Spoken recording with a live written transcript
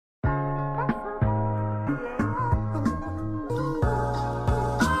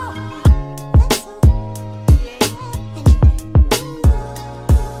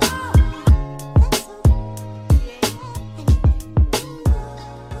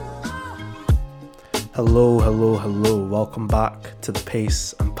Hello, hello, hello. Welcome back to the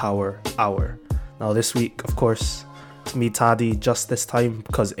Pace and Power Hour. Now this week, of course, it's me, Tadi, just this time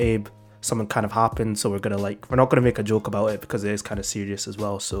because Abe, something kind of happened, so we're not gonna make a joke about it because it is kind of serious as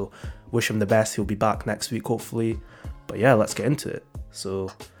well. So wish him the best. He'll be back next week, hopefully. But yeah, let's get into it.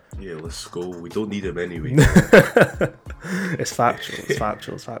 So yeah, let's go. We don't need him anyway. It's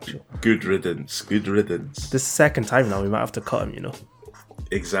factual. Good riddance. This is the second time now. We might have to cut him, you know.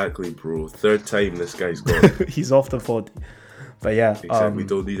 Exactly, bro. Third time this guy's gone. He's off the pod. But yeah, we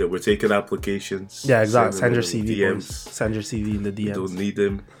don't need it. We're taking applications. Yeah, exactly. Send your CV, boys. Send your CV in the DMs. We don't need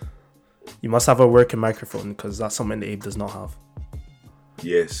him. You must have a working microphone because that's something that Abe does not have.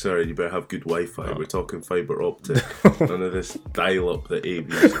 Yes, sir. You better have good Wi-Fi. Oh. We're talking fibre optic. None of this dial-up that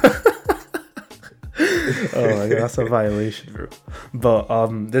Abe uses. Oh my god, that's a violation, bro. But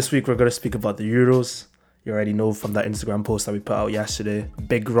this week we're going to speak about the Euros. You already know from that Instagram post that we put out yesterday.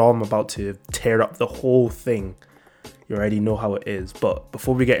 Big Rom about to tear up the whole thing. You already know how it is. But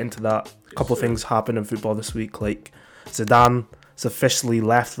before we get into that, a couple things happened in football this week. Like Zidane has officially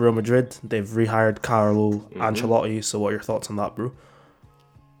left Real Madrid. They've rehired Carlo Ancelotti. So what are your thoughts on that, bro?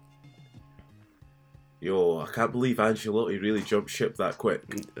 Yo, I can't believe Ancelotti really jumped ship that quick.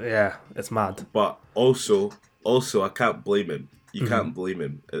 Yeah, it's mad. But also I can't blame him. You can't blame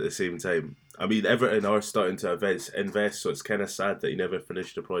him at the same time. I mean, Everton are starting to invest, so it's kind of sad that he never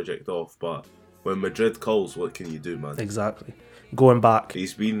finished the project off. But when Madrid calls, what can you do, man? Exactly. Going back,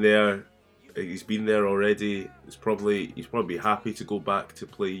 he's been there already. He's probably happy to go back to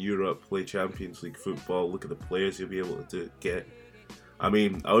play Europe, play Champions League football. Look at the players he'll be able to get. I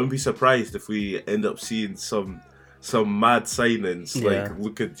mean, I wouldn't be surprised if we end up seeing some mad signings like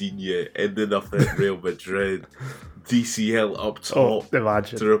Luca Digne ending up at Real Madrid. DCL up top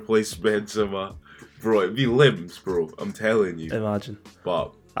to replace Benzema. Bro, it'd be limbs, bro. I'm telling you. Imagine.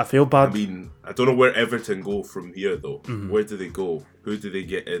 But I feel bad. I mean, I don't know where Everton go from here, though. Where do they go? Who do they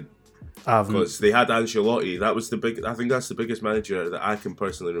get in? Because they had Ancelotti. I think that's the biggest manager that I can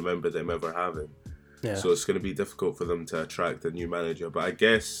personally remember them ever having. Yeah. So it's going to be difficult for them to attract a new manager. But I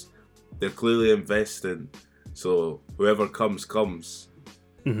guess they're clearly investing. So whoever comes.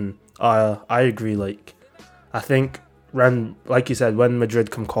 I agree. I think, like you said, when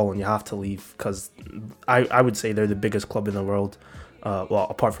Madrid come calling, you have to leave because I would say they're the biggest club in the world. Well,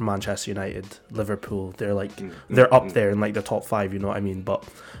 apart from Manchester United, Liverpool, they're up there in the top 5. You know what I mean? But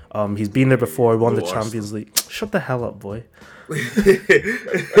he's been there before. Won the Champions League. Shut the hell up, boy.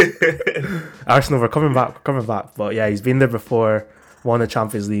 Arsenal, we're coming back. But yeah, he's been there before. Won the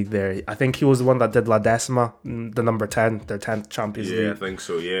Champions League there. I think he was the one that did La Decima, the number 10, their 10th Champions League. Yeah, I think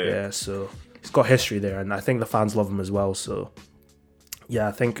so. Yeah. So he's got history there, and I think the fans love him as well. So, yeah,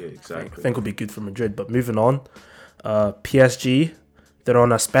 I think it'll be good for Madrid. But moving on, PSG, they're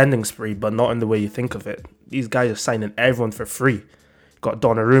on a spending spree, but not in the way you think of it. These guys are signing everyone for free. You got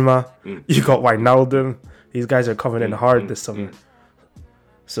Donnarumma, you got Wijnaldum. These guys are coming in hard this summer.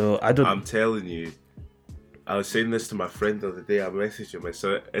 So I'm telling you, I was saying this to my friend the other day. I messaged him.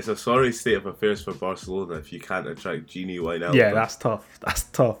 It's a sorry state of affairs for Barcelona if you can't attract Gini Wijnaldum. Yeah, that's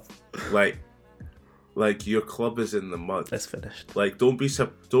tough. Like your club is in the mud. It's finished. Don't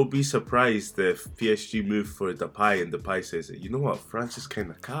be surprised if PSG move for Depay and Depay says, you know what, France is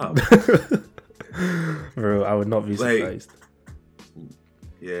kind of calm. Bro, I would not be surprised.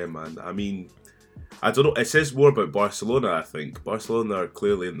 Yeah, man. I mean, I don't know. It says more about Barcelona. I think Barcelona are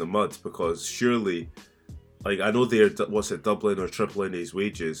clearly in the mud because surely, I know they're doubling or tripling his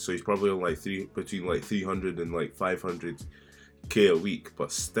wages, so he's probably on between 300 and 500k a week.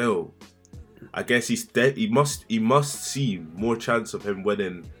 But still, I guess he must see more chance of him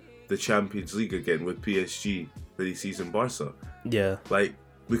winning the Champions League again with PSG than he sees in Barca. Yeah.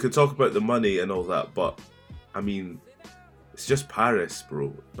 We could talk about the money and all that, but I mean, it's just Paris,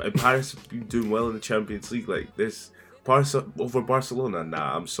 bro. And Paris have been doing well in the Champions League. This Barca over Barcelona.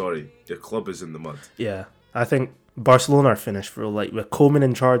 Nah, I'm sorry. Their club is in the mud. Yeah. I think Barcelona are finished, bro. With Koeman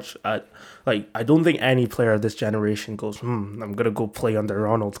in charge, I don't think any player of this generation goes, I'm gonna go play under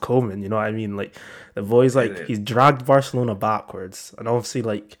Ronald Koeman. You know what I mean? The boys, he's dragged Barcelona backwards, and obviously,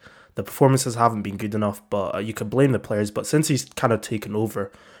 the performances haven't been good enough. But you could blame the players. But since he's kind of taken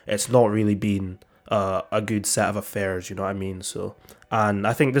over, it's not really been a good set of affairs. You know what I mean? So. And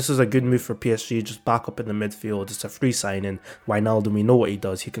I think this is a good move for PSG, just back up in the midfield. It's a free signing. Wijnaldum, we know what he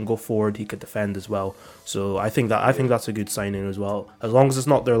does. He can go forward, he could defend as well. So I think that's a good signing as well. As long as it's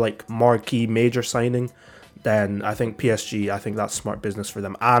not their marquee major signing, then I think PSG, that's smart business for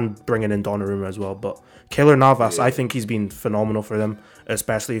them. And bringing in Donnarumma as well. But Keylor Navas, I think he's been phenomenal for them,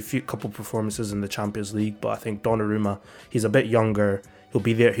 especially couple performances in the Champions League. But I think Donnarumma, he's a bit younger. he'll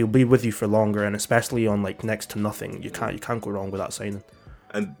be there. He'll be with you for longer, and especially on like next to nothing, you can't go wrong with that signing.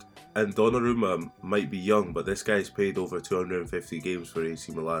 And Donnarumma might be young, but this guy's played over 250 games for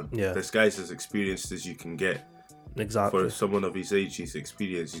AC Milan. Yeah. This guy's as experienced as you can get. Exactly. For someone of his age, he's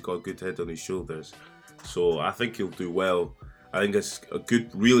experienced. He's got a good head on his shoulders. So I think he'll do well. I think it's a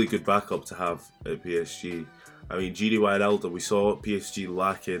really good backup to have at PSG. I mean, Gini Wijnaldum, we saw PSG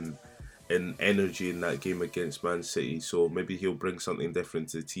lacking in energy in that game against Man City. So maybe he'll bring something different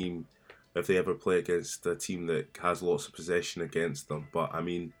to the team if they ever play against a team that has lots of possession against them. But I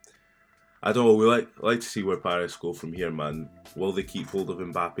mean, I don't know. We like to see where Paris go from here, man. Will they keep hold of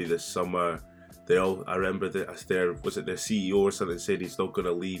Mbappe this summer? I remember their CEO or something said he's not going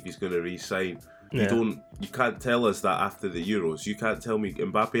to leave. He's going to re-sign. Yeah. You can't tell us that after the Euros. You can't tell me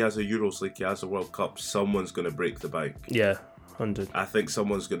Mbappe has a Euros like he has a World Cup. Someone's going to break the bank. Yeah, 100. I think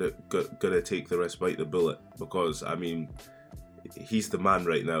someone's gonna take the risk, bite the bullet, because I mean, he's the man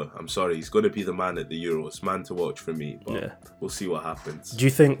right now. I'm sorry, he's going to be the man at the Euros, man to watch for me. But we'll see what happens. Do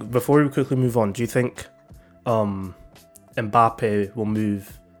you think, before we quickly move on, do you think Mbappe will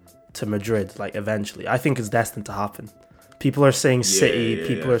move to Madrid like eventually? I think it's destined to happen. People are saying City,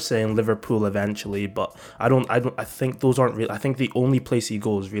 people are saying Liverpool eventually, but I think those aren't real. I think the only place he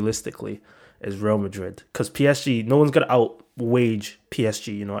goes realistically is Real Madrid, because PSG, no one's gonna outwage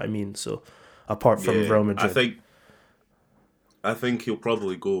PSG, you know what I mean? So apart from Real Madrid, I think he'll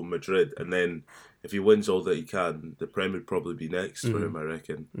probably go Madrid, and then if he wins all that he can, the Prem would probably be next for him, I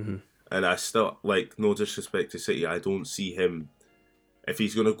reckon. Mm-hmm. And I still, like, no disrespect to City, I don't see him, if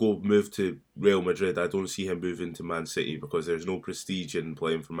he's going to go move to Real Madrid, I don't see him moving to Man City, because there's no prestige in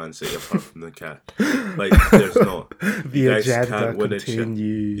playing for Man City apart from the cat. Like, there's not. The agenda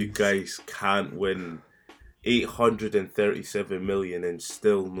continues. You guys can't win 837 million and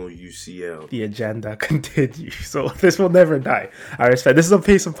still no UCL. The agenda continues. So this will never die. I respect. This is a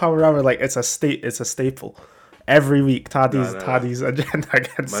pace of power hour. Like, it's a staple. Every week, Tadi's agenda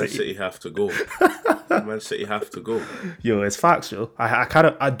against Man City. City have to go. Man City have to go. Yo, it's facts, yo.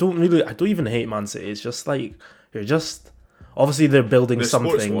 I don't even hate Man City. It's just like, obviously they're building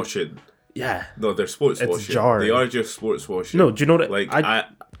something. Sports washing. Yeah. No, they're sports it's washing. Jarring. They are just sports washing. No, do you know that? Like, I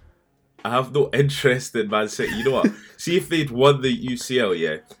have no interest in Man City. You know what? See, if they'd won the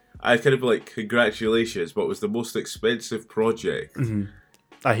UCL, I'd kind of be like, congratulations, but it was the most expensive project. Mm-hmm.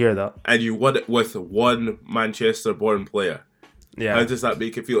 I hear that. And you won it with one Manchester-born player. Yeah. How does that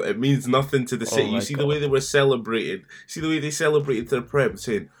make it feel? It means nothing to the City. You see the way they were celebrating. See the way they celebrated their Prem,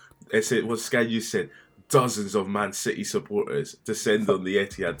 saying, what Sky News said, dozens of Man City supporters descend on the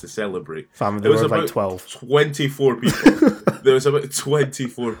Etihad to celebrate. There was about like 12. 24 people. There was about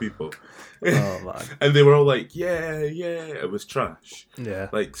 24 people. Oh, man. And they were all like, yeah. It was trash. Yeah.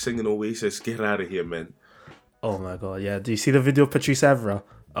 Like singing Oasis, get out of here, man. Oh my god, yeah. Do you see the video of Patrice Evra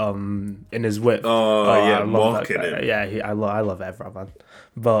in his whip? Oh yeah, mocking him. Yeah, I love Evra, man.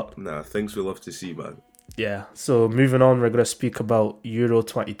 But things we love to see, man. Yeah, so moving on, we're going to speak about Euro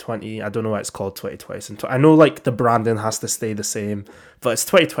 2020. I don't know why it's called 2020. I know, like, the branding has to stay the same, but it's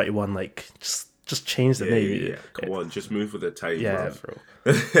 2021, like, just change the name. Yeah. Come on, just move with the time, bro.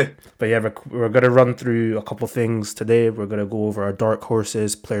 But yeah, we're going to run through a couple things today. We're going to go over our dark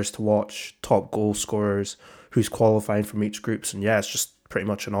horses, players to watch, top goal scorers, who's qualifying from each groups, and it's just pretty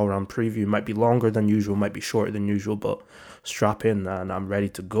much an all-round preview. Might be longer than usual, might be shorter than usual, but strap in and I'm ready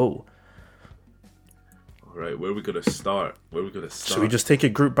to go. All right, where are we gonna start? Should we just take it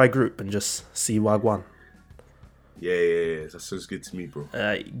group by group and just see Wagwan? Yeah. That sounds good to me, bro.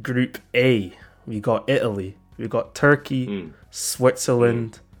 Group A, we got Italy, we got Turkey,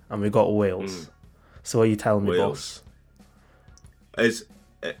 Switzerland, and we got Wales. So what are you telling me, boss?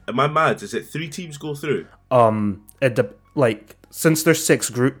 Am I mad? Is it 3 teams go through? Since there's 6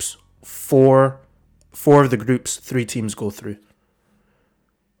 groups, four of the groups, 3 teams go through.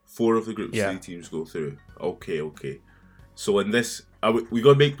 4 of the groups, 3 teams go through. Okay. So in this, we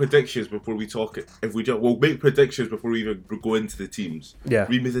gotta make predictions before we talk. We'll make predictions before we even go into the teams. Yeah.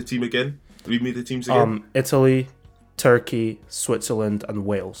 Read me the teams again. Italy, Turkey, Switzerland, and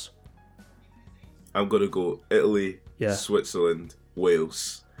Wales. I'm gonna go Italy, Switzerland,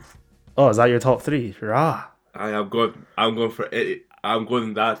 Wales. Oh, is that your top 3? Rah. I'm going for it. I'm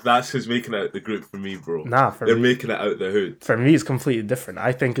going that's who's making it out the group for me, bro. They're making it out the hood. For me, it's completely different.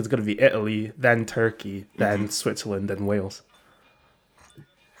 I think it's going to be Italy, then Turkey, then Switzerland, then Wales.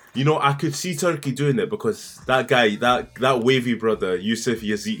 You know, I could see Turkey doing it because that guy, that wavy brother, Yusuf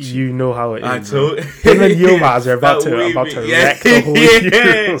Yazici. You know how it is. Him and Yilmaz are about to wreck the whole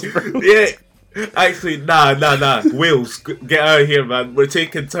Euros, bro. Yeah. Actually, nah. Wales, get out of here, man. We're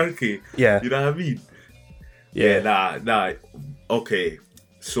taking Turkey. Yeah. You know what I mean? Yeah. Nah. Okay,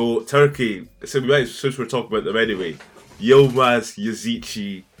 so Turkey. So since we're talking about them anyway, Yilmaz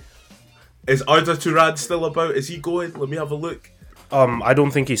Yazici. Is Arda Turan still about? Is he going? Let me have a look. I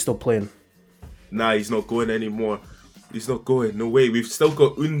don't think he's still playing. Nah, he's not going anymore. He's not going. No way. We've still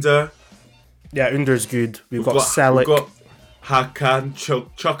got Unda. Yeah, Under's good. We've got Selic. We've got Hakan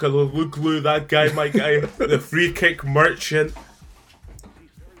Çalhanoğlu, that guy, my guy, the free kick merchant.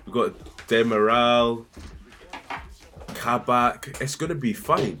 We've got Demiral, Kabak. It's gonna be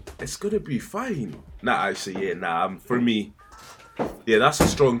fine. It's gonna be fine. For me, yeah, that's a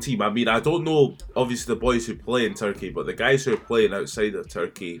strong team. I mean, I don't know, obviously, the boys who play in Turkey, but the guys who are playing outside of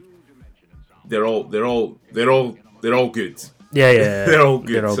Turkey, they're all good. Yeah. They're all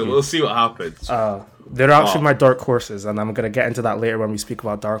good. We'll see what happens. They're actually my dark horses, and I'm gonna get into that later when we speak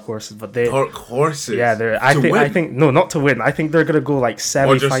about dark horses. But dark horses. Yeah, I think no, not to win. I think they're gonna go like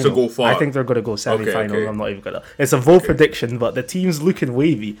semi-final. Or just to go far. I think they're gonna go semi-final. Okay. I'm not even gonna. It's a vote prediction, but the team's looking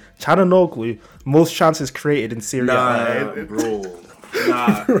wavy. Çalhanoğlu, most chances created in Serie A. Nah, bro.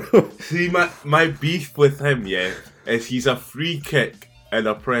 Nah. See, my beef with him, is he's a free kick and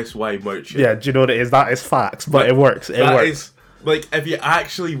a press wide merchant. Yeah, do you know what it is? That is facts, but it works. It works. Like, if you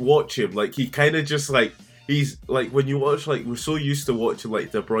actually watch him, like, he kind of just, like, he's, like, when you watch, like, we're so used to watching,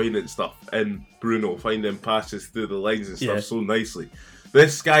 like, De Bruyne and stuff, and Bruno finding passes through the lines and stuff so nicely.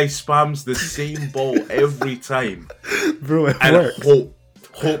 This guy spams the same ball every time. Bro, it and works. Hope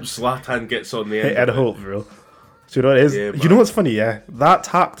Zlatan gets on the end. And hope, bro. Do you know what it is? Yeah, you know what's funny, That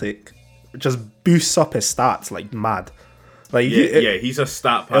tactic just boosts up his stats like mad. Like he's a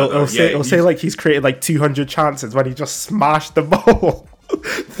stat padder. It'll say like he's created like 200 chances when he just smashed the ball.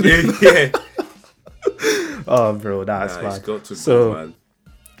 yeah. Oh, bro, that's mad. He's got to go, man.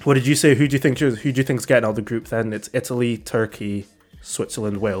 What did you say? Who do you think's getting out of the group? Then it's Italy, Turkey,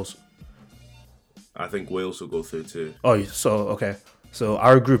 Switzerland, Wales. I think Wales will go through too. Oh, so okay. So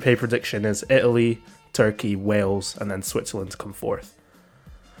our Group A prediction is Italy, Turkey, Wales, and then Switzerland to come fourth.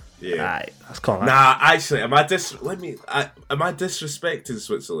 Yeah, right, that's cool. Nah, actually, am I disrespecting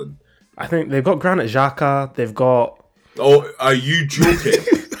Switzerland? I think they've got Granit Xhaka. They've got. Oh, are you joking?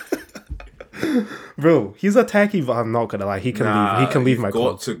 Bro, he's a techie, but I'm not gonna lie. He can leave. He can leave my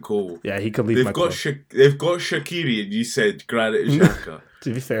club. Got to go. Yeah, he can leave my club. They've got Shaqiri, and you said Granit Xhaka.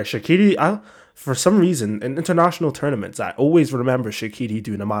 To be fair, Shaqiri, for some reason in international tournaments, I always remember Shaqiri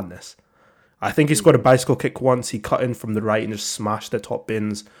doing a madness. I think he scored a bicycle kick once. He cut in from the right and just smashed the top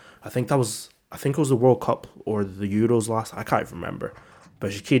bins. I think it was the World Cup or the Euros last. I can't even remember. But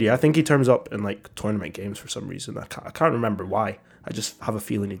Shaqiri, I think he turns up in like tournament games for some reason. I can't remember why. I just have a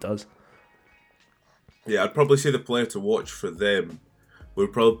feeling he does. Yeah, I'd probably say the player to watch for them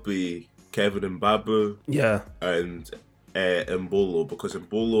would probably be Kevin Mbabu. Yeah. And Mbolo, because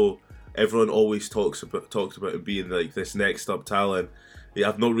Mbolo, everyone always talked about him being like this next up talent. Yeah,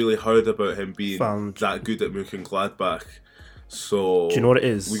 I've not really heard about him being that good at Mönchengladbach. So do you know what it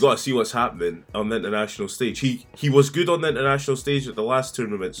is? We got to see what's happening on the international stage. He was good on the international stage at the last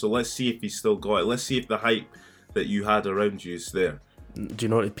tournament, so let's see if he's still got it. Let's see if the hype that you had around you is there. Do you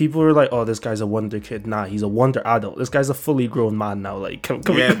know what? People were like, "Oh, this guy's a wonder kid." Nah, he's a wonder adult. This guy's a fully grown man now. Like, can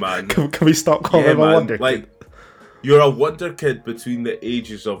we stop calling him a wonder kid? You're a wonder kid between the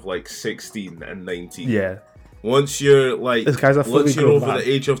ages of like 16 and 19. Yeah. Once you're like, this guy's a fully once you're grown over man. the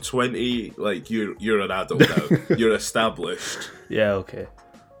age of 20, like you're an adult now. You're established. Yeah. Okay.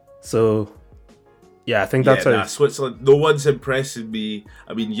 So, yeah, I think that's Switzerland. No one's impressing me.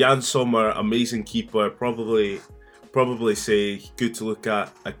 I mean, Jan Sommer, amazing keeper. Probably say good to look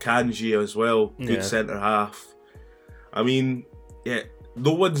at. Akanji as well, good centre half. I mean,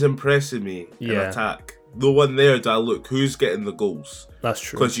 no one's impressing me in attack. No one there that I look who's getting the goals. That's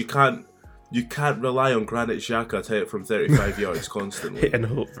true. Because you can't rely on Granit Xhaka to hit from 35 yards constantly. Hit and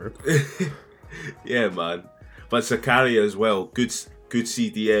hope, bro. Yeah, man. But Zakaria as well, good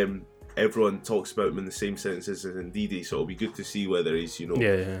CDM. Everyone talks about him in the same sentences as Ndidi, so it'll be good to see whether he's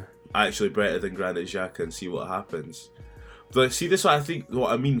actually better than Granit Xhaka and see what happens. But see, this is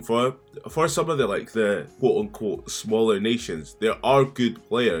what I mean for some of the quote unquote smaller nations. There are good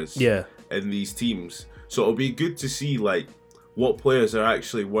players in these teams, so it'll be good to see like what players are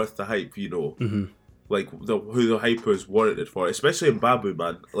actually worth the hype. Like who the hype is warranted for, especially in Babu,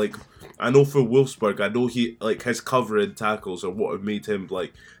 man. Like I know for Wolfsburg, I know he like his covering tackles are what have made him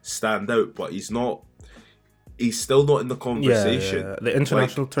like stand out, but he's still not in the conversation. Yeah. The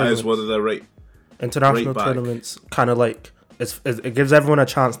international tournaments as one of the international tournaments kind of like it gives everyone a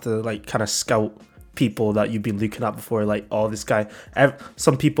chance to like kind of scout people that you've been looking at before. Like, oh, this guy.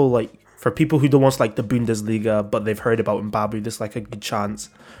 Some people like for people who don't watch like the Bundesliga, but they've heard about Mbabu, there's like a good chance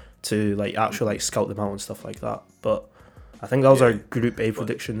to like actually like scout them out and stuff like that. But I think those are Group A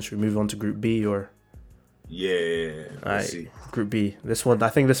predictions. Should we move on to Group B or? Yeah. Let's see. Group B. I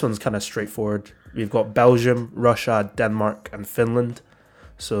think this one's kind of straightforward. We've got Belgium, Russia, Denmark, and Finland.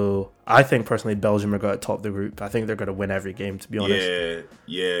 So I think personally Belgium are going to top the group. I think they're going to win every game, to be honest.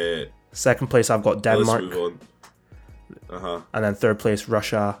 Yeah. Second place I've got Denmark. Let's move on. And then third place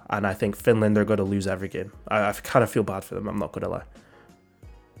Russia, and I think Finland are going to lose every game. I kind of feel bad for them. I'm not going to lie.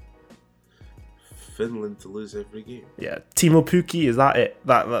 Finland to lose every game. Yeah, Timo Pukki, is that it?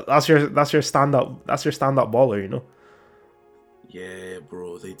 That's your stand up baller, you know. Yeah,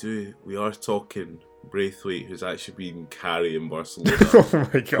 bro, they do. We are talking Braithwaite, who's actually been carrying Barcelona. Oh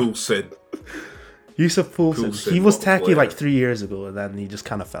my god, Poulsen. Yusuf Poulsen. He was techie like 3 years ago, and then he just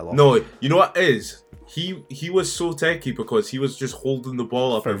kind of fell off. No, you know what it is? He was so techie because he was just holding the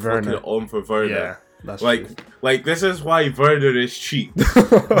ball up for and Werner. flicking it on for Werner. Yeah, that's true. Like this is why Werner is cheap.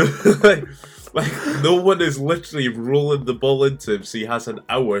 Like no one is literally rolling the ball into him, so he has an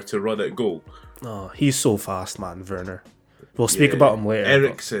hour to run at goal. Oh, he's so fast, man, Werner. We'll speak about him later.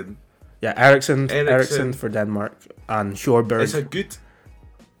 Eriksen. Yeah, Eriksen for Denmark and Hjorberg.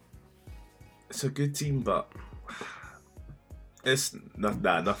 It's a good team, but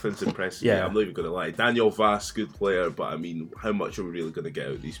nothing's impressive. Yeah, I'm not even gonna lie. Daniel Vass, good player, but I mean, how much are we really gonna get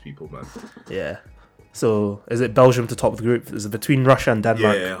out of these people, man? Yeah. So, is it Belgium to top the group? Is it between Russia and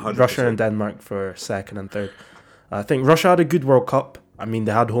Denmark? Yeah, 100%. Russia and Denmark for second and third. I think Russia had a good World Cup. I mean,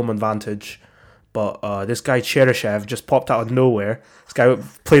 they had home advantage. But this guy Cheryshev just popped out of nowhere. This guy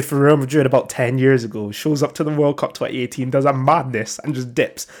played for Real Madrid about 10 years ago. Shows up to the World Cup 2018, does a madness and just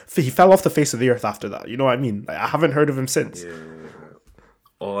dips. He fell off the face of the earth after that. You know what I mean? Like, I haven't heard of him since. Yeah.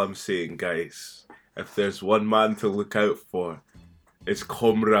 All I'm saying, guys, if there's one man to look out for, it's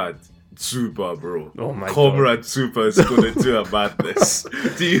Comrade Zuba, bro. Oh my Comrade Zuba is going to do a madness.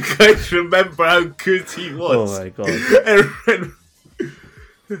 Do you guys remember how good he was? Oh my god.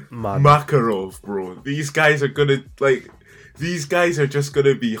 Makarov, bro. These guys are just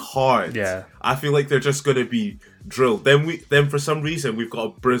gonna be hard. Yeah. I feel like they're just gonna be drilled. Then for some reason we've got a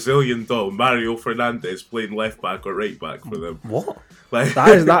Brazilian doll, Mario Fernandes, playing left back or right back for them. What? Like that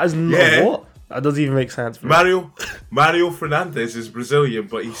is not what? That doesn't even make sense. Mario Fernandes is Brazilian,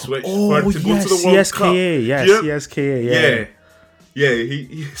 but he switched to go to the World CSKA, Cup. yeah, Yeah. CSKA, Yeah.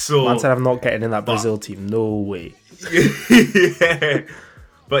 He so. Man said I'm not getting in that Brazil team. No way. Yeah.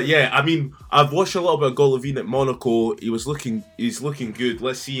 But yeah, I mean, I've watched a little bit of Golovin at Monaco. He's looking good.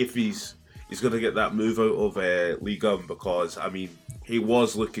 Let's see if he's gonna get that move out of Ligue 1 because I mean he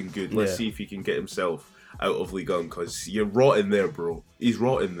was looking good. Let's see if he can get himself out of Ligue 1 because you're rotting there, bro. He's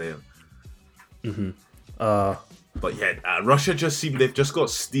rotting there. But yeah, Russia they've just got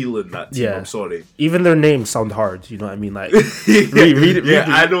steel in that team. Yeah. I'm sorry. Even their names sound hard. You know what I mean? Like read it.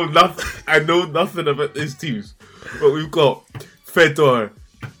 I know nothing. I know nothing about these teams, but we've got Fedor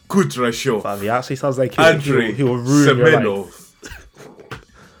Kudrashov. He actually sounds like Andrei he will ruin your life.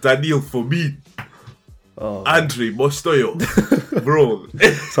 Daniel Fomin. Andrei Mostoyo. Bro.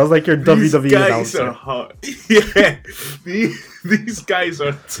 Sounds like your WWE These guys announcer. are hard. Yeah. These guys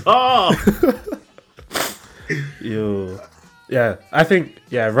are tough. Yo. Yeah, I think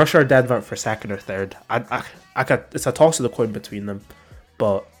Russia or Denmark for second or third. It's a toss of the coin between them.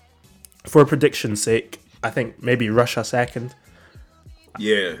 But for prediction's sake, I think maybe Russia second.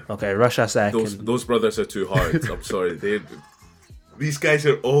 Yeah. Okay, Russia second. Those brothers are too hard. I'm sorry. These guys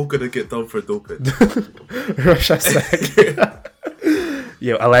are all gonna get done for doping. Russia second.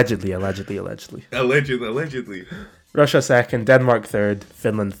 Yo, allegedly. Russia second, Denmark third,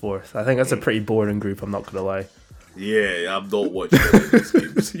 Finland fourth. I think that's a pretty boring group. I'm not gonna lie. Yeah, I'm not watching any of these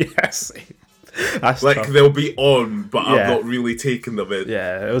games. Yes. That's like tough. they'll be on, but I'm not really taking them in.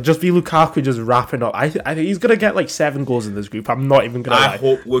 Yeah, it'll just be Lukaku just wrapping up. I think he's gonna get like 7 goals in this group. I'm not even gonna lie.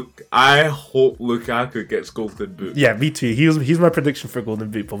 I hope Lukaku gets Golden Boot. Yeah, me too. He's my prediction for Golden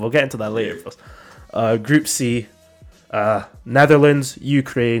Boot, but we'll get into that later first. Group C, Netherlands,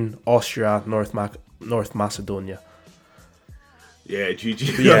 Ukraine, Austria, North Macedonia. Yeah,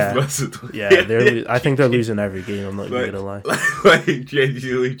 GG. Yeah, Macedonia. I think they're losing every game. I'm not even gonna lie. Like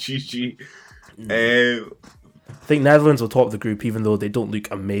genuinely GG. I think Netherlands will top the group, even though they don't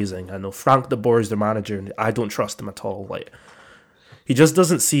look amazing. I know Frank de Boer is their manager, and I don't trust him at all. Like, he just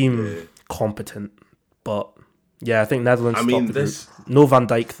doesn't seem competent. But yeah, I think Netherlands top the group. No Van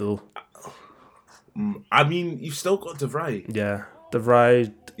Dijk though. I mean, you've still got De Vrij. Yeah, De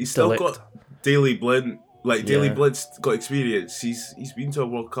Vrij. You've still got Daley Blind. Like Daley Blind's got experience. He's been to a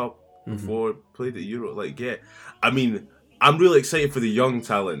World Cup before, played at Euro. Like I mean, I'm really excited for the young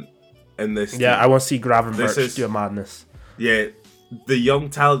talent in this. Yeah, team. I want to see Gravenberch do a madness. Yeah, the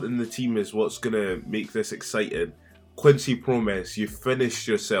young talent in the team is what's gonna make this exciting. Quincy Promes, you finished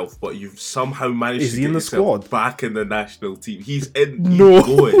yourself, but you've somehow managed Is to he get in the yourself squad? back in the national team. He's in. No. He's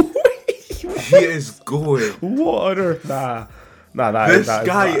going. He is going. What on earth? Nah, This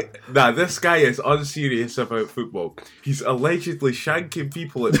that this guy is unserious about football. He's allegedly shanking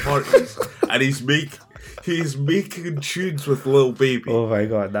people at parties, and he's making tunes with Lil Baby. Oh my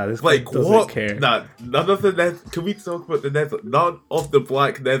god, nah, this Like guy doesn't what? care. Nah, none of the can we talk about the Netherlands? None of the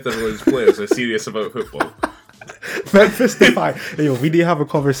black Netherlands players are serious about football. Memphis Depay. Yo, we need to have a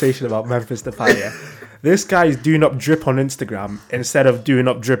conversation about Memphis Depay. Yeah? This guy's doing up drip on Instagram instead of doing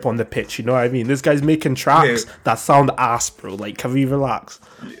up drip on the pitch. You know what I mean? This guy's making tracks that sound ass, bro. Like, can we relax?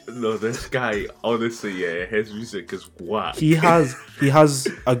 No, this guy, honestly, yeah, his music is whack. He has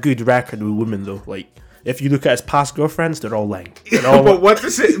a good record with women though. Like, if you look at his past girlfriends, they're all lying. But what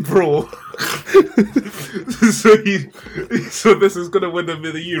is it, bro? so this is gonna win him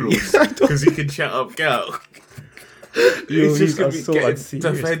the Euros because he can chat up Gal. Yo, He's just gonna so get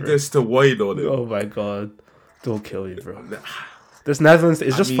unserious, defenders to wine on him. Oh my god. Don't kill me, bro. This Netherlands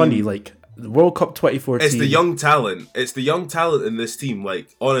is just funny, like the World Cup 2014. It's the young talent. It's the young talent in this team.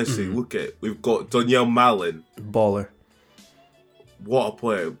 Like, honestly, look at we've got Daniel Malin. Baller. What a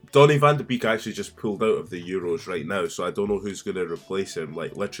player. Donny van de Beek actually just pulled out of the Euros right now, so I don't know who's gonna replace him.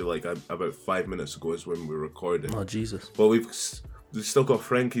 Like literally about 5 minutes ago is when we recorded. Oh Jesus. But we've still got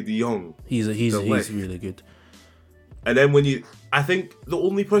Frankie de Jong. He's really good. And then I think the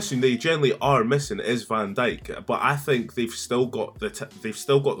only person they generally are missing is Van Dijk, but I think they've still got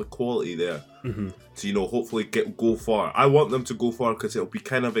the quality there to hopefully go far. I want them to go far because it'll be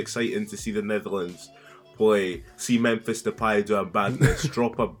kind of exciting to see the Netherlands play, see Memphis Depay do a badness,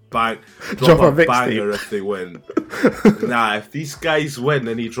 drop a banger if they win. Nah, if these guys win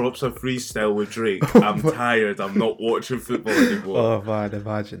and he drops a freestyle with Drake, I'm tired. I'm not watching football anymore. Oh man,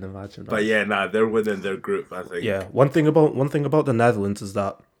 imagine. But yeah, they're winning their group, I think. Yeah, one thing about the Netherlands is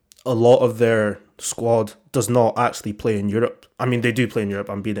that a lot of their squad does not actually play in Europe. I mean, they do play in Europe.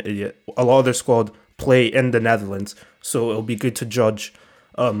 I'm being an idiot. A lot of their squad play in the Netherlands, so it'll be good to judge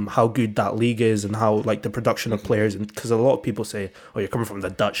how good that league is and how like the production of players, and because a lot of people say, oh, you're coming from the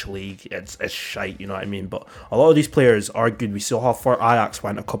Dutch league, it's shite, you know what I mean? But a lot of these players are good. We saw how far Ajax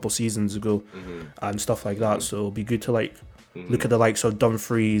went a couple seasons ago and stuff like that, so it'll be good to like look at the likes of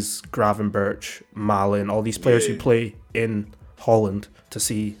Dumfries, Gravenberch, Malin, all these players who play in Holland to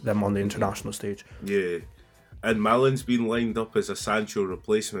see them on the international stage. Yeah. And Malin's been lined up as a Sancho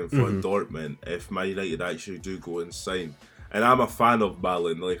replacement for Dortmund if Man United actually do go and sign. And I'm a fan of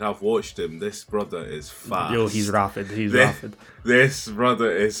Malin. Like, I've watched him. This brother is fast. Yo, he's rapid. This brother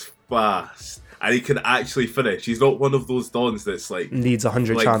is fast. And he can actually finish. He's not one of those dons that's like... needs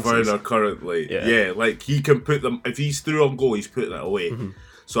 100 like chances. Werner currently. Yeah, like he can put them... If he's through on goal, he's putting it away.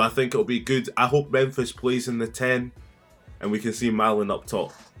 So I think it'll be good. I hope Memphis plays in the 10 and we can see Malin up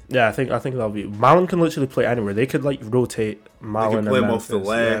top. Yeah, I think that'll be... Malin can literally play anywhere. They could like rotate Malin and play him Memphis. off the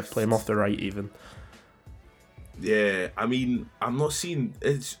left. Yeah, play him off the right even. Yeah, I mean, I'm not seeing...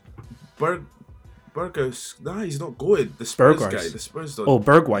 It's... Burgos... Nah, he's not going. The Spurs guy. The Spurs don't... Oh,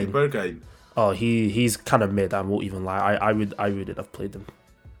 Bergwijn. Bergwijn. Oh, he's kind of mid. I won't even lie. I wouldn't have played him.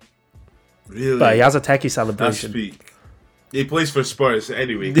 Really? But he has a techie celebration. That's peak. He plays for Spurs.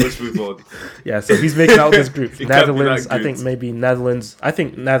 Anyway, let's move on. Yeah, so he's making out this group. Netherlands, I think maybe Netherlands. I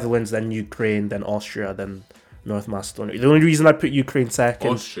think Netherlands, then Ukraine, then Austria, then North Macedonia. The only reason I put Ukraine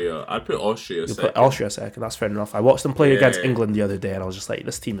second... Austria. I put Austria second. Put Austria second. That's fair enough. I watched them play against England the other day and I was just like,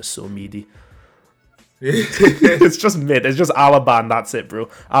 this team is so meaty. It's just mid. It's just Alaba and that's it, bro.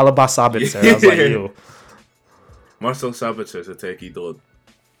 Alaba, Sabitzer. I was like, yo. Marcel Sabitzer is a techie dog.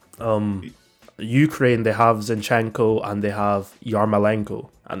 Ukraine, they have Zinchenko and they have Yarmolenko,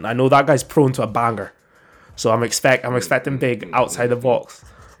 and I know that guy's prone to a banger, so I'm expecting big outside the box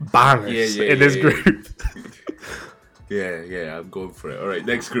bangers in this group. Yeah, I'm going for it. All right,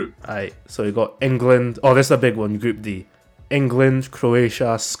 next group. Alright, so we got England. Oh, this is a big one. Group D: England,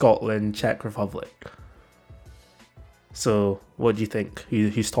 Croatia, Scotland, Czech Republic. So, what do you think?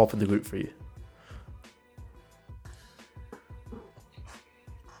 Who's top of the group for you?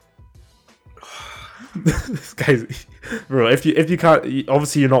 This guy's, bro. If you can't,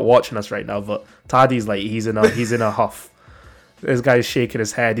 obviously you're not watching us right now, but Tadi's like he's in a huff. This guy's shaking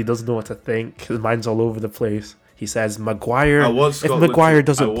his head. He doesn't know what to think. His mind's all over the place. He says Maguire. If Maguire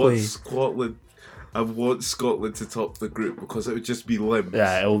doesn't play, I want Scotland to top the group because it would just be limbs.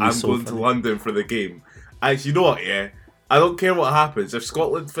 Yeah, it will be I'm so going funny. to London for the game. Actually, you know what? Yeah, I don't care what happens. If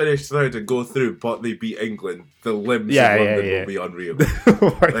Scotland finish third and go through, but they beat England, the limbs in London will be unreal.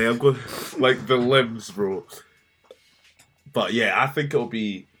 Like, I'm going, like the limbs, bro. But yeah, I think it'll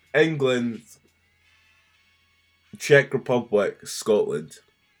be England, Czech Republic, Scotland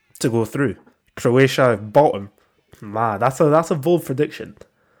to go through. Croatia bottom. Man, that's a bold prediction.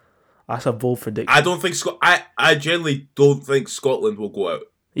 That's a bold prediction. I don't think I generally don't think Scotland will go out.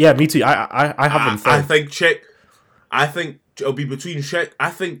 Yeah, me too. I have them third. I think it'll be between Czech. I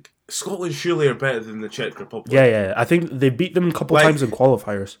think Scotland surely are better than the Czech Republic. Yeah. I think they beat them a couple times in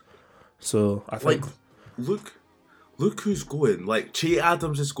qualifiers. So I think look who's going. Like Che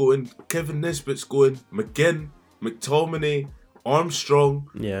Adams is going, Kevin Nisbet's going, McGinn, McTominay, Armstrong.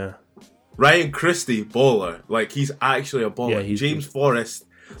 Yeah. Ryan Christie, baller. Like he's actually a baller. Yeah, James Forrest.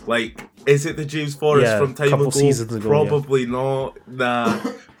 Like, is it the James Forrest from time ago? Seasons ago? Probably not. Nah.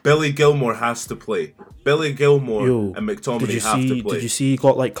 Billy Gilmore has to play. Billy Gilmore and McTominay have to play. Did you see he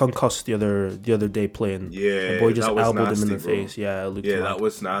got like concussed the other day playing? Yeah, the boy just elbowed nasty, him in the bro. face. Yeah, it looked that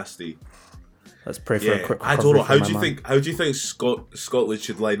was nasty. Let's pray for a quick recovery. I don't know. How do you think Scotland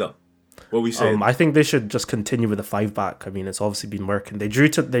should line up? What are we saying? I think they should just continue with the 5-back. I mean, it's obviously been working. They drew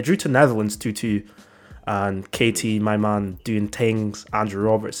to Netherlands 2-2, and KT, my man, doing things. Andrew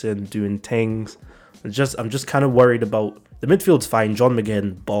Robertson doing things. I'm just kind of worried about the midfield's fine. John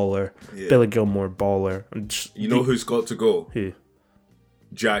McGinn, baller. Yeah. Billy Gilmore, baller. You know who's got to go? Who?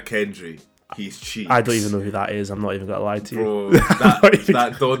 Jack Hendry. He's cheeks. I don't even know who that is. I'm not even gonna lie to you. Bro,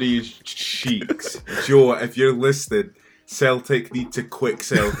 that Donny's cheeks. Joe, if you're listening, Celtic need to quick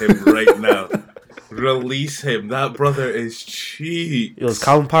sell him right now. Release him. That brother is cheeks. Is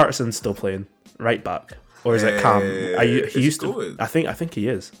Callum Patterson still playing right back, or is it Cam? He used to. I think he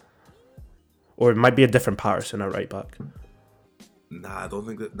is. Or it might be a different Patterson at right back. Nah, I don't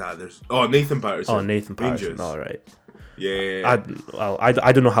think that. Nah, there's. Oh, Nathan Patterson. Oh, Nathan Patterson. All right. Yeah.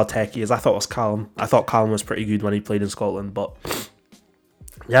 I don't know how tech he is. I thought it was Callum. I thought Callum was pretty good when he played in Scotland, but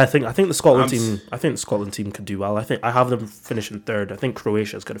yeah, I think the Scotland team. I think the Scotland team could do well. I have them finishing third. I think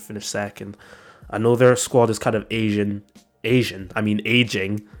Croatia's going to finish second. I know their squad is kind of aging. Squad's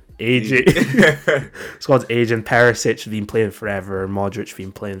aging. Perisic been playing forever. Modric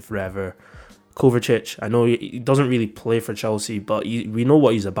been playing forever. Kovacic, I know he doesn't really play for Chelsea, but we know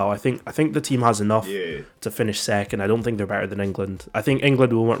what he's about. I think the team has enough to finish second. I don't think they're better than England. I think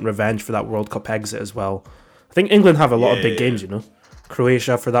England will want revenge for that World Cup exit as well. I think England have a lot of big games, you know.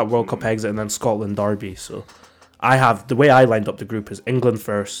 Croatia for that World Cup exit, and then Scotland derby. So the way I lined up the group is England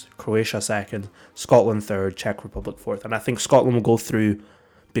first, Croatia second, Scotland third, Czech Republic fourth. And I think Scotland will go through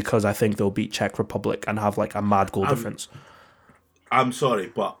because I think they'll beat Czech Republic and have like a mad goal difference. I'm sorry,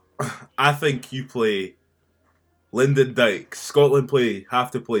 but I think you play Lyndon Dykes. Scotland have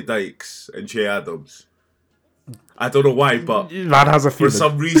to play Dykes and Che Adams. I don't know why, but that has a feeling. For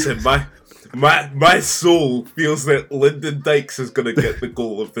some reason, my soul feels that Lyndon Dykes is going to get the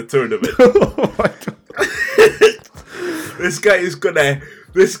goal of the tournament. Oh my God. This guy is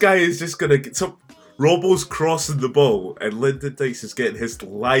just going to get some. Robo's crossing the ball, and Lyndon Dykes is getting his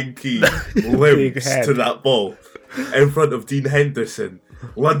lanky limbs to that ball in front of Dean Henderson.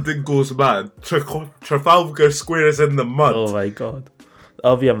 London goes mad. Trafalgar Square is in the mud. Oh my God.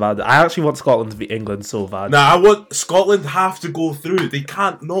 That'll be a mad. I actually want Scotland to beat England so bad. Nah, I want Scotland have to go through. They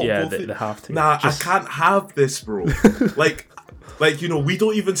can't not go through. They have to. Nah, I can't have this, bro. like, you know, we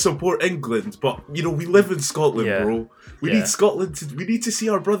don't even support England, but, you know, we live in Scotland, bro. We need Scotland we need to see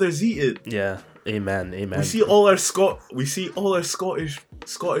our brothers eating. Yeah. Amen. We see all our Scottish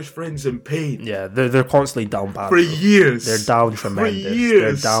friends in pain. Yeah, they're constantly down bad. For years. They're down tremendous.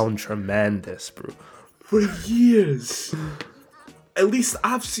 They're down tremendous, bro. For years. At least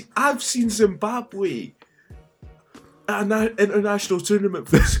I've seen Zimbabwe at an international tournament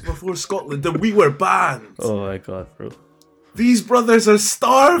before Scotland, and we were banned. Oh my God, bro. These brothers are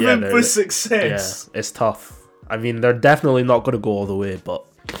starving for success. Yeah, it's tough. I mean, they're definitely not going to go all the way, but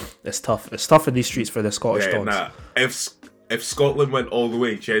it's tough. It's tough in these streets for the Scottish Dons. Nah. If Scotland went all the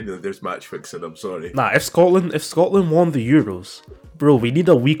way, genuinely, there's match fixing. I'm sorry. Nah, if Scotland won the Euros, bro, we need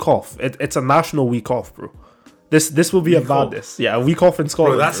a week off. It's a national week off, bro. This will be a madness. Yeah, a week off in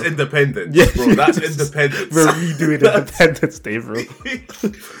Scotland. Bro, that's independence. Yeah. Bro, that's independence. We're redoing Independence Day, bro.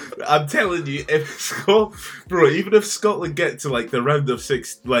 I'm telling you, even if Scotland get to like the round of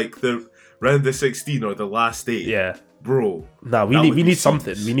 16 or the last 8, yeah, bro. Nah, we need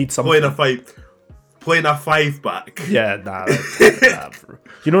something. We need something. Playing a 5-back. Yeah, nah, bro.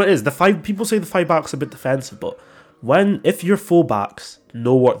 You know what it is? People say the 5-back's a bit defensive, but if your full-backs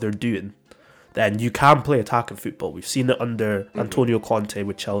know what they're doing, then you can play attacking football. We've seen it under Antonio Conte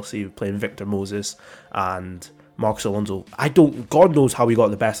with Chelsea, playing Victor Moses and Marcos Alonso. God knows how we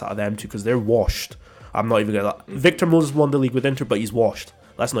got the best out of them two, because they're washed. I'm not even gonna. Victor Moses won the league with Inter, but he's washed.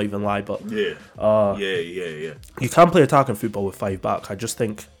 Let's not even lie. But yeah. You can play attacking football with 5-back. I just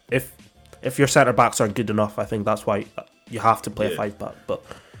think if if your centre backs aren't good enough, I think that's why you have to play a 5-back. But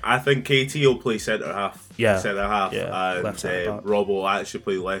I think KT will play centre half. Yeah. Centre half. Yeah, And left centre-back. Rob will actually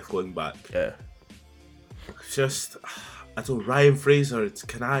play left wing back. yeah, Just, I don't. Ryan Fraser.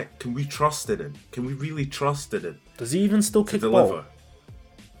 Can we trust in him? Can we really trust in him does he even still to kick deliver? ball?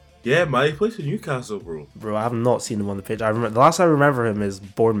 Yeah, man, he plays for Newcastle, bro. Bro, I have not seen him on the pitch. I remember the last I remember him is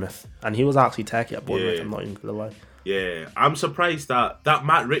Bournemouth, and he was actually techie at Bournemouth. Yeah. I'm not even gonna lie. Yeah, I'm surprised that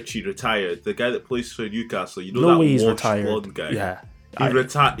Matt Ritchie retired. The guy that plays for Newcastle. You know No that way he's washed retired. blonde guy. Yeah, He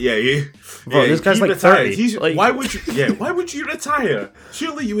retired. Yeah, Bro, this guy's he like retired. 30. He's, Like- why would you? Yeah, why would you retire?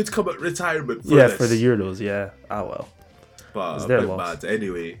 Surely you would come at retirement. For yeah, this. for the Euros. Yeah, well. But It's a their bit loss. bad.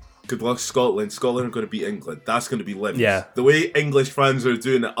 Anyway, good luck, Scotland. Scotland are going to beat England. That's going to be limits. Yeah. The way English fans are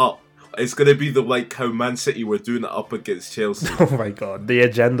doing it up, it's going to be like how Man City were doing it up against Chelsea. Oh my god, the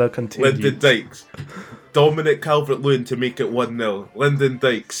agenda continues. Lyndon Dykes, Dominic Calvert-Lewin to make it 1-0. Lyndon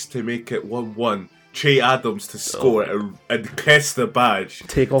Dykes to make it 1-1. Che Adams to score and kiss the badge.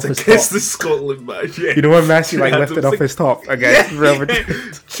 Take off to his kiss top. the Scotland badge. Yeah. You know when Messi like Che lifted Adams off to- his top against Real Madrid?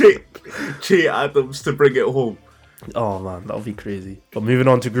 Che Adams to bring it home. Oh man, that'll be crazy. But moving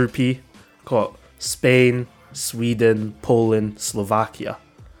on to Group E, got Spain, Sweden, Poland, Slovakia.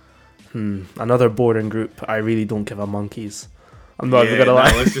 Another boring group. I really don't give a monkeys. I'm not even gonna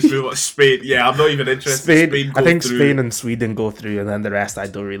lie. Let's just move on. Spain. Yeah, I'm not even interested. Spain, I think go through. Spain and Sweden go through, and then the rest I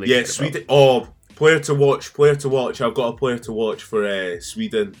don't really. Yeah, care Sweden. Oh, player to watch. Player to watch. I've got a player to watch for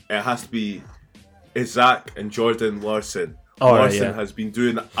Sweden. It has to be Isaac and Jordan Larsson. Oh, right, Larsson yeah. has been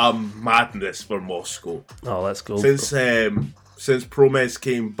doing a madness for Moscow About. Oh, let's go. since Promes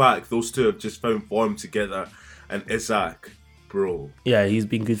came back. Those two have just found form together, and Isaac, bro, Yeah, he's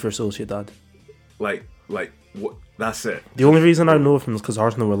been good for Sociedad. like what? That's it. The only reason I know of him is because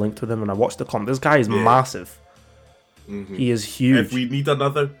Arsenal were linked with him, and I watched the comp. This guy is massive. He is huge. If we need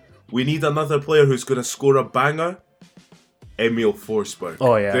another player who's going to score a banger. Emil Forsberg.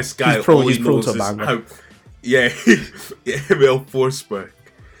 Oh, yeah. This guy. He's pro- all he he's pro knows to a is banger. how. Yeah, Emil Forsberg.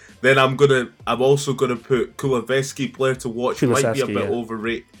 Then I'm also gonna put Kuleveski, player to watch. Might be a Kulusevski, bit yeah.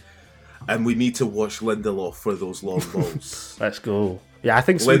 overrated, and we need to watch Lindelof for those long balls. Let's go. Yeah, I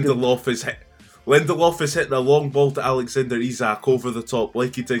think Sweden. Lindelof is hitting a long ball to Alexander Isak over the top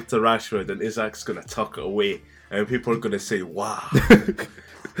like he did to Rashford, and Isak's gonna tuck it away, and people are gonna say, "Wow,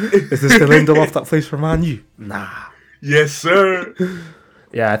 Is this the Lindelof that plays for Man U? Nah. yes, sir."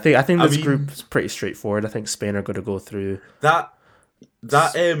 Yeah, I think this mean- group's pretty straightforward. I think Spain are going to go through. That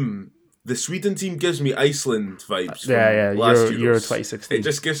the Sweden team gives me Iceland vibes. From Yeah, last Euro Euros. 2016. It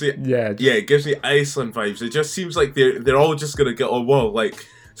just gives me Yeah, it gives me Iceland vibes. It just seems like they're all just gonna get on well, like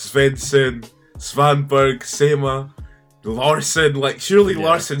Svensson, Svanberg, Sema, Larson. Like surely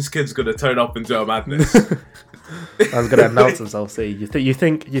Larson's kid's gonna turn up and do a madness. I was going to announce himself. Say, you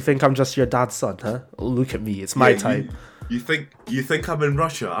think I'm just your dad's son, huh? Look at me, it's my time. You think I'm in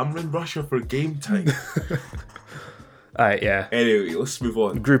Russia? I'm in Russia for game time. Alright, yeah. Anyway, let's move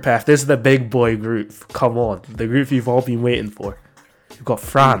on. Group F. This is the big boy group. Come on, the group you've all been waiting for. We've got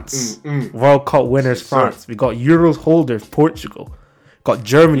France, World Cup winners Yes, France. We got Euros holders Portugal. Got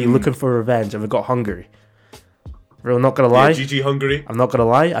Germany looking for revenge, and we got Hungary. Bro, I'm not gonna lie. GG Hungary. I'm not gonna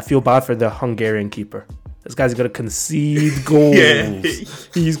lie. I feel bad for the Hungarian keeper. This guy's gonna concede goals. Yeah.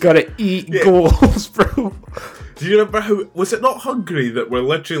 He's gotta eat goals, bro. Do you remember how was it not Hungary that were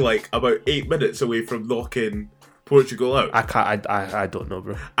literally like about 8 minutes away from knocking Portugal out? I don't know,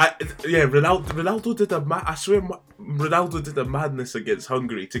 bro. Ronaldo did I swear Ronaldo did a madness against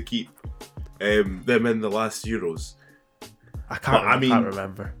Hungary to keep them in the last Euros. I can't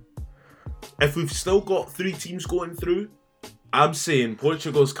remember. If we've still got 3 teams going through, I'm saying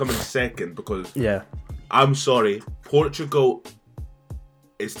Portugal's coming second because Yeah. I'm sorry, Portugal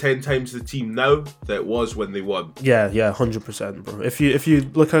is 10 times the team now that it was when they won. Yeah, 100%, bro. If you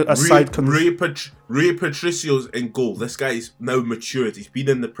look at a side... Rui Patricio's in goal. This guy's now matured. He's been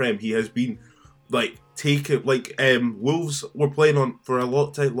in the Prem. He has been Wolves were playing on for a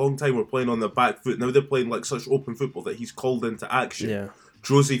long time. Were playing on the back foot. Now they're playing like such open football that he's called into action. Yeah.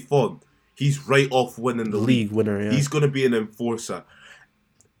 Jose Font, he's right off winning the league winner, yeah. He's going to be an enforcer.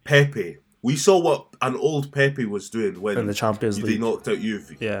 Pepe. We saw what an old Pepe was doing when In the Champions they League. knocked out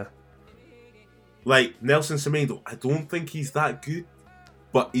Juve. Yeah. Like Nelson Semedo, I don't think he's that good,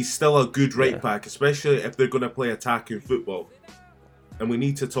 but he's still a good right back, especially if they're going to play attacking football. And we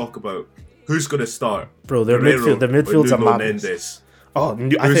need to talk about who's going to start. Bro, their midfield's a madness. Oh,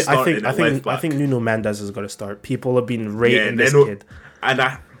 I think Nuno Mendes is going to start. People have been rating this kid.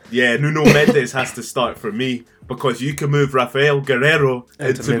 Nuno Mendes has to start for me because you can move Rafael Guerrero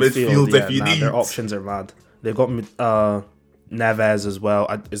into midfield if you need. Their options are mad. They've got Neves as well.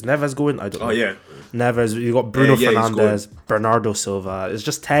 Is Neves going? I don't know. Oh yeah, Neves. You got Bruno Fernandes, Bernardo Silva. It's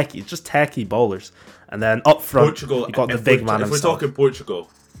just techie ballers. And then up front, Portugal. you got the big man. If we're talking Portugal,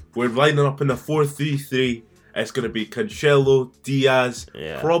 we're lining up in a 4-3-3. It's going to be Cancelo, Diaz,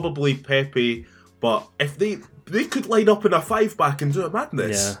 probably Pepe. But if they could line up in a 5-back and do a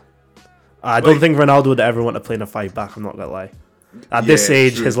madness. Yeah. I don't think Ronaldo would ever want to play in a 5-back. I'm not gonna lie. At this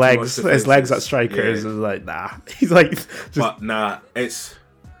age, his legs at strikers is like nah. He's like, but nah. It's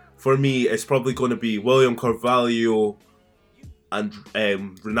for me. It's probably going to be William Carvalho and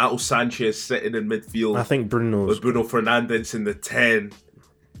Renato Sanchez sitting in midfield. I think with Bruno Fernandes in the 10.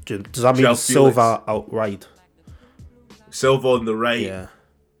 Does that mean Silva outright? Silva on the right. Yeah.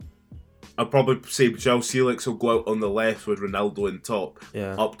 I'd probably say João Felix will go out on the left with Ronaldo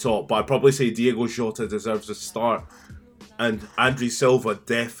up top. But I'd probably say Diego Jota deserves a start. And Andre Silva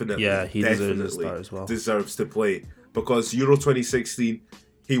definitely deserves a start as well. Deserves to play. Because Euro 2016,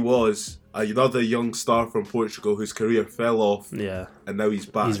 he was another young star from Portugal whose career fell off. Yeah. And now he's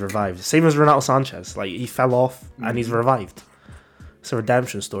back. He's revived. Same as Renato Sanchez. Like, he fell off and he's revived. It's a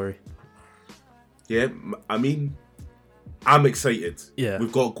redemption story. Yeah, I mean, I'm excited. Yeah.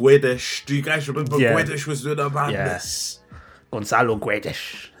 We've got Guedes. Do you guys remember Guedes was doing a madness? Yeah. Gonzalo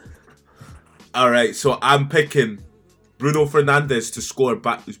Guedes. Alright, so I'm picking Bruno Fernandes to score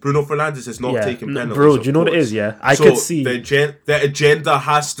back. Bruno Fernandes is not taking penalties. Bro, do you know what it is, I could see. The agenda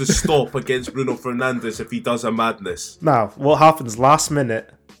has to stop against Bruno Fernandes if he does a madness. Now, what happens last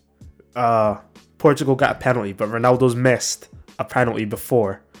minute, Portugal got a penalty, but Ronaldo's missed a penalty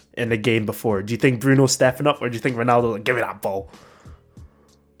before. In the game before, do you think Bruno's stepping up, or do you think Ronaldo like, give me that ball?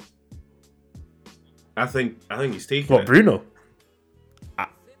 I think he's taking it. Bruno?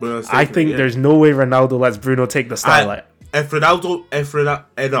 I think there's no way Ronaldo lets Bruno take the starlight. I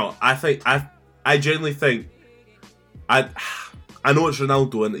genuinely think I know it's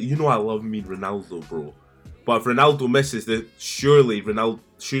Ronaldo, and you know I love me Ronaldo, bro. But if Ronaldo misses,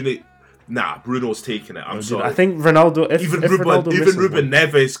 Nah, Bruno's taking it. I'm sorry. I think Ronaldo. If Ruben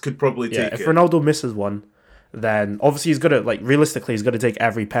Neves could probably take it. If Ronaldo misses one, then obviously he's gonna realistically he's gonna take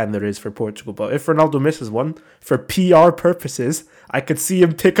every pen there is for Portugal. But if Ronaldo misses one for PR purposes, I could see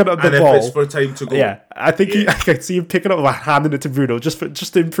him picking up the ball. And if it's for time to go, I think I could see him picking up and handing it to Bruno just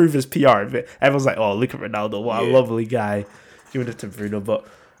to improve his PR. Everyone's like, "Oh, look at Ronaldo! What a lovely guy!" Giving it to Bruno, but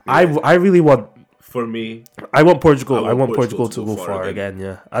I really want. For me, I want Portugal. I want Portugal to go far again.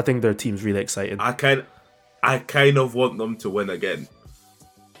 Yeah, I think their team's really exciting. I kind of want them to win again.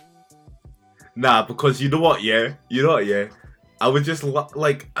 Nah, because you know what? I would just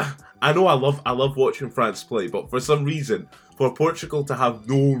I know I love watching France play, but for some reason, for Portugal to have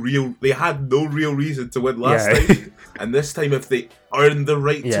they had no real reason to win last time, and this time if they earned the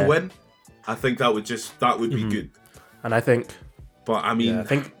right to win, I think that would be good. And I think. But I mean, I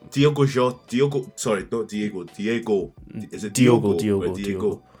think Diego. Is it Diogo?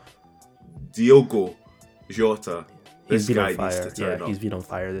 Diogo Jota. He's been on fire. He's been on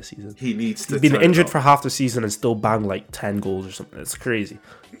fire this season. He needs to. He's been injured for half the season and still banged like 10 goals or something. It's crazy.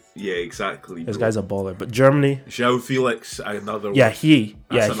 Yeah, exactly. This guy's a baller. But Germany. João Felix, another one. He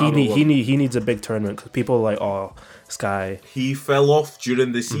needs a big tournament because people are like, oh, this guy. He fell off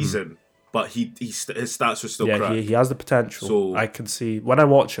during the season. But his stats are still crap. He has the potential. So I can see when I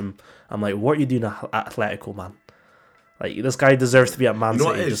watch him, I'm like, what are you doing at Atletico, man? Like this guy deserves to be at Man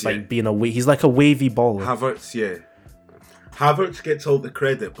City, being he's like a wavy baller. Havertz gets all the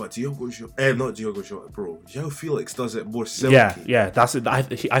credit, but not Diogo Jota, bro. João Felix does it more silky. Yeah, that's it. I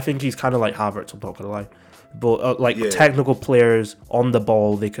think he's kind of like Havertz. I'm not gonna lie, but technical players on the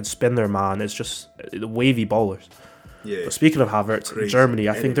ball, they can spin their man. It's just wavy ballers. Yeah. But speaking of Havertz, Germany,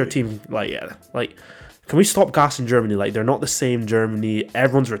 I think their team, can we stop gassing Germany? Like, they're not the same Germany.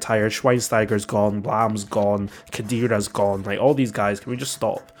 Everyone's retired. Schweinsteiger's gone. Lam's gone. Khedira's gone. Like, all these guys, can we just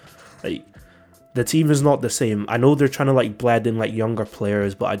stop? Like, the team is not the same. I know they're trying to, blend in, younger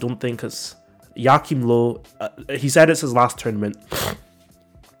players, but I don't think it's... Joachim Low, he said it's his last tournament.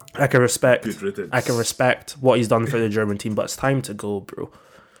 I can respect what he's done for the German team, but it's time to go, bro.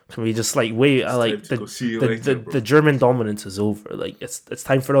 Can we just wait? The German dominance is over. It's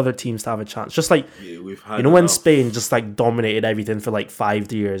time for other teams to have a chance. Just we've had when Spain just dominated everything for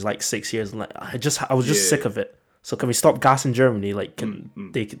 5 years, 6 years, and I was just sick of it. So can we stop gassing Germany?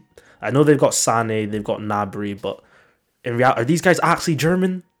 I know they've got Sané, they've got Gnabry, but in reality, are these guys actually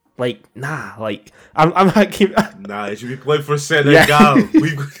German? Nah. I'm nah. It should be playing for Senegal.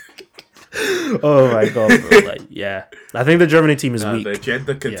 Oh my god, bro. I think the Germany team is weak. The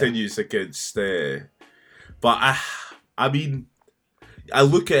agenda continues against but I mean, I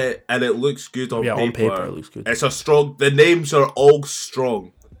look at it and it looks good on paper. On paper it looks good. It's a strong. The names are all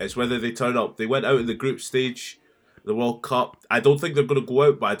strong. It's whether they turn up. They went out in the group stage, the World Cup. I don't think they're going to go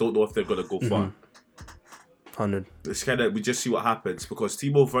out, but I don't know if they're going to go far. 100. It's kind of we just see what happens because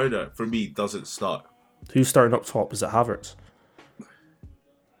Timo Werner for me doesn't start. Who's starting up top? Is it Havertz?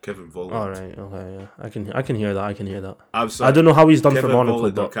 Kevin Volland. All right, okay, yeah, I can hear that. I'm sorry. I don't know how he's done Kevin for Monaco, Volland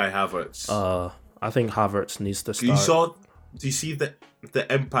or but Kai Havertz. I think Havertz needs to start. Do you see the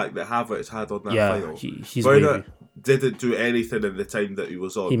impact that Havertz had on that final? He's Werner wavy. didn't do anything in the time that he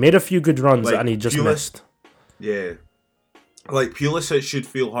was on. He made a few good runs and he just missed. Yeah. Like, Pulisic should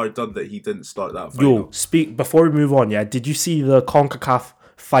feel hard done that he didn't start that final. Before we move on, did you see the CONCACAF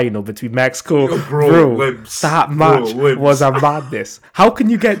final between Mexico? Limbs. That match was a madness. How can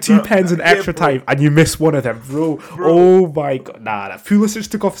you get 2 pens in extra time and you miss one of them, bro? Oh my god. Nah, that Pulisic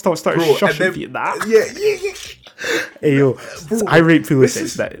took off, started shushing people. Yeah. Hey, yo, I rate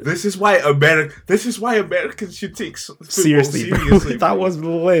Pulisic. This is why Americans should take football seriously. That was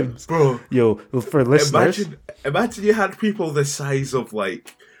limbs. Bro. Yo, for listeners. Imagine you had people the size of,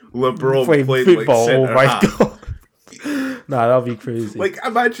 like, LeBron playing football. Like, oh my god. Nah, that'd be crazy. Like,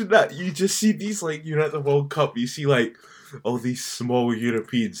 imagine that. You just see these, like, you're at the World Cup, you see, like, all these small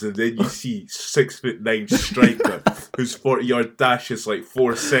Europeans, and then you see 6'9" striker whose 40-yard dash is like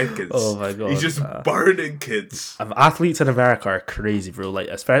 4 seconds. Oh my god. He's just burning kids. Athletes in America are crazy, bro. Like,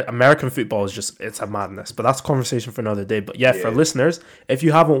 American football is just, it's a madness. But that's a conversation for another day. But yeah, for listeners, if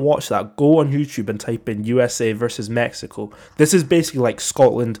you haven't watched that, go on YouTube and type in USA versus Mexico. This is basically like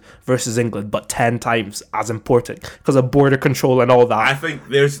Scotland versus England, but 10 times as important because of border control and all that. I think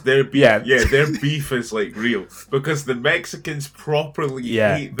their beef, their beef is like real because the Mexicans properly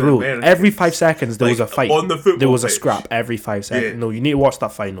hate the Americans. Every 5 seconds there was a fight. On the football there was a pitch. scrap every 5 seconds. No, you need to watch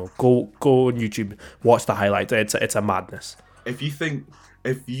that final. Go on YouTube, watch the highlights. It's a madness. If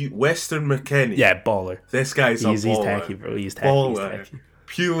Western McKennie, baller. This guy's he's a baller. He's techie, bro. He's baller. Techie.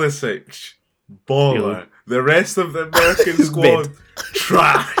 Pulisic, baller. The rest of the American squad,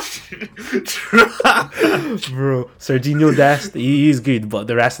 trash. Bro, Serginho Dest, he's good, but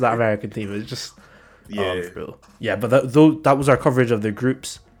the rest of that American team is just bro. Yeah, but that was our coverage of the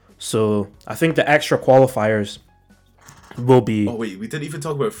groups. So I think the extra qualifiers will be. Oh wait, we didn't even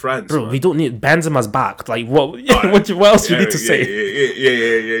talk about France, bro. Man. We don't need Benzema's back. Like what? What else you need to say?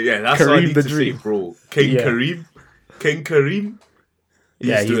 Yeah. That's all I need to say, bro. King Kareem.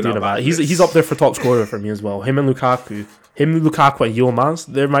 He's doing about. He's up there for top scorer for me as well. Him and Lukaku and Yilmaz,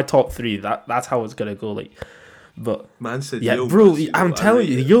 they're my top 3. That's how it's gonna go. Like, but man said, bro, I'm telling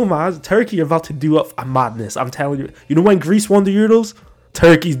you, Yilmaz, Turkey are about to do up a madness. I'm telling you. You know when Greece won the Euros,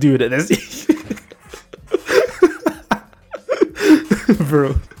 Turkey's doing it this year.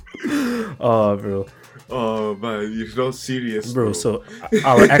 Bro. Oh, bro. Oh man, you're not serious, bro. So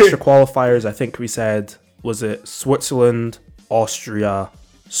our extra qualifiers, I think we said, was it Switzerland, Austria,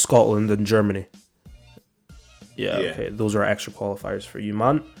 Scotland, and Germany? Yeah, okay. Those are extra qualifiers for you,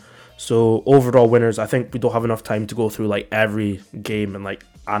 man. So overall winners, I think we don't have enough time to go through like every game and like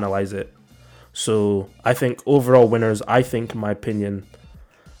analyze it. So I think overall winners, in my opinion,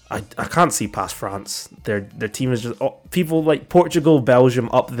 I can't see past France. Their team is just people like Portugal, Belgium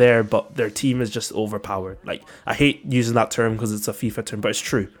up there, but their team is just overpowered. Like, I hate using that term because it's a FIFA term, but it's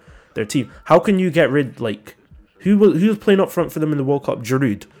true. Their team. How can you get rid like who was playing up front for them in the World Cup?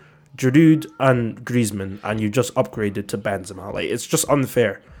 Giroud and Griezmann, and you just upgraded to Benzema. Like, it's just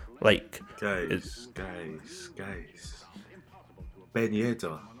unfair. Like, guys. Ben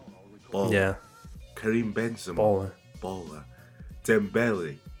Yedder, baller. Yeah. Karim Benzema, baller.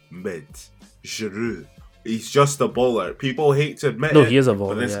 Dembele, mid. Giroud, he's just a baller. People hate to admit it. He is a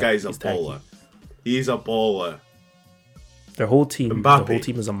baller. But this guy's a baller. He's a baller. Their whole team,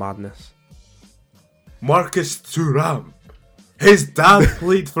 is a madness. Marcus Thuram, his dad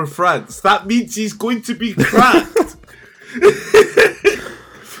played for France. That means he's going to be cracked.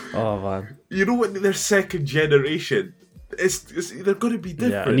 Oh man! You know what? They're second generation. They're going to be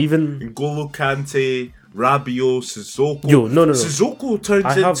different. Yeah, and even N'Golo Kante, Rabiot, Sissoko. No. Sissoko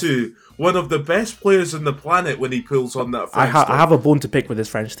turns into one of the best players on the planet when he pulls on that French I have a bone to pick with this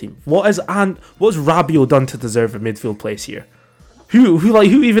French team. What's Rabiot done to deserve a midfield place here? Who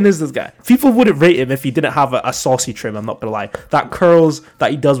even is this guy? People wouldn't rate him if he didn't have a saucy trim, I'm not gonna lie. That curls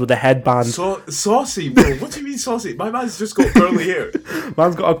that he does with the headband. Saucy, bro. What do you mean saucy? My man's just got curly hair.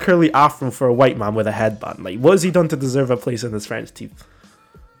 Man's got a curly afro for a white man with a headband. Like, what has he done to deserve a place in this French team?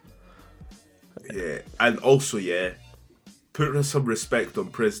 Yeah, and also, put some respect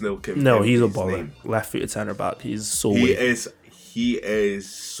on Presnel Kim. No, he's a baller. Left-footed centre back. He's so He is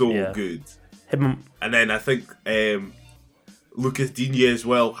so good. Him and then I think Lucas Digne as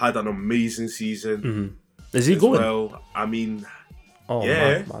well had an amazing season. Mm-hmm. Is he going? Well, I mean,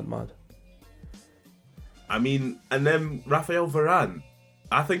 yeah, mad. I mean, and then Rafael Varane.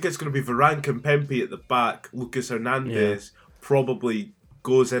 I think it's going to be Varane, Kempembe at the back. Lucas Hernandez probably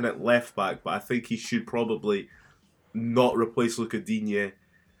goes in at left back, but I think he should probably not replace Lucas Digne.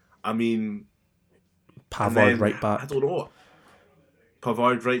 I mean, Pavard right back. I don't know.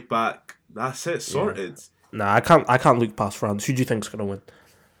 Pavard right back. That's it. Sorted. Yeah. Nah, I can't look past France. Who do you think's gonna win?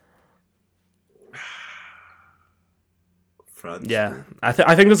 France. Yeah, I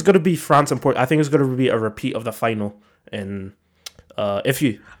think it's gonna be France and Portugal. I think it's gonna be a repeat of the final. I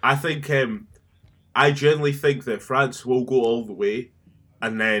genuinely think that France will go all the way,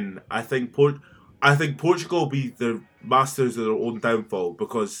 and then I think Portugal will be the masters of their own downfall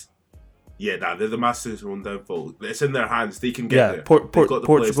because. Yeah, they're the masters of their own downfall. It's in their hands. They can get there.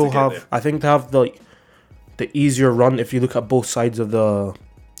 Portugal have. I think they have the easier run if you look at both sides of the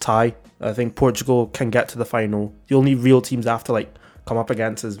tie. I think Portugal can get to the final. The only real teams they have to come up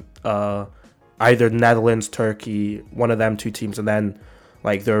against is either Netherlands, Turkey, one of them two teams, and then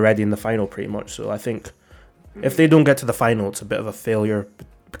they're already in the final pretty much. So I think if they don't get to the final, it's a bit of a failure.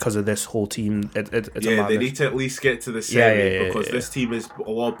 Because of this whole team, it's they need to at least get to the semi because this team is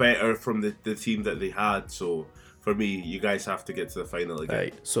a lot better from the team that they had. So for me, you guys have to get to the final again.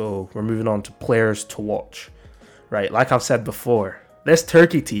 Right. So we're moving on to players to watch. Right, like I've said before, this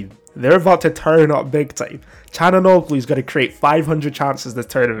Turkey team, they're about to turn up big time. Çalhanoğlu is going to create 500 chances this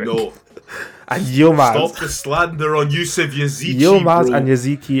tournament. No. And Yilmaz. Stop the slander on Yusuf Yazici, Yilmaz bro. and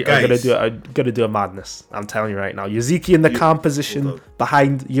Yazici are gonna do a madness. I'm telling you right now. Yazici in the calm position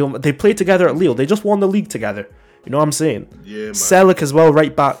behind Yilmaz. They played together at Lille. They just won the league together. You know what I'm saying? Yeah, man. Selic as well,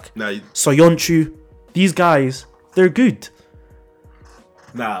 right back. Soyuncu. These guys, they're good.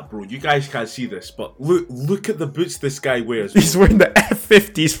 Nah, bro, you guys can't see this, but look at the boots this guy wears. Bro. He's wearing the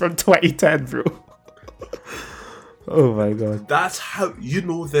F50s from 2010, bro. Oh my god. That's how you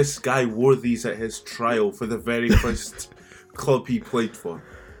know this guy wore these at his trial for the very first club he played for.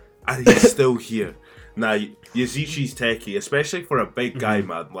 And he's still here. Now, Yazici's techie, especially for a big guy,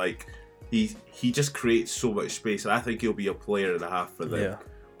 man. He just creates so much space, and I think he'll be a player and a half for them. Yeah.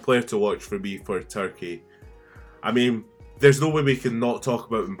 Player to watch for me for Turkey. I mean, there's no way we can not talk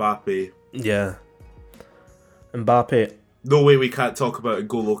about Mbappe. Yeah. Mbappe. No way we can't talk about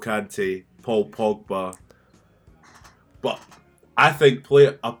N'Golo Kante, Paul Pogba. But I think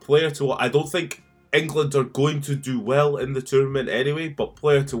a player to watch. I don't think England are going to do well in the tournament anyway, but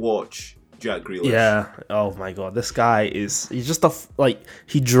player to watch, Jack Grealish. Yeah. Oh my god, this guy he's just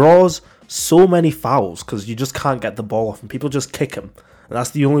he draws so many fouls because you just can't get the ball off him. People just kick him, and that's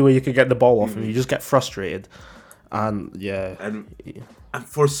the only way you can get the ball off him. You just get frustrated, and and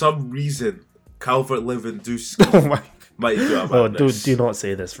for some reason, Calvert-Lewandowski. Oh my. Might do a madness. Do not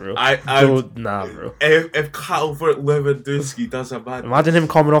say this, bro. Nah, bro. If Calvert-Lewandowski does a madness, imagine him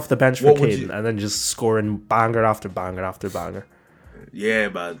coming off the bench for Kane and then just scoring banger after banger after banger. Yeah,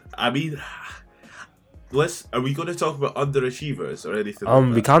 man. I mean, are we going to talk about underachievers or anything? Like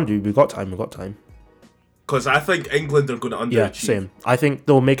that? We can do. We got time. Because I think England are going to underachieve. Yeah, same. I think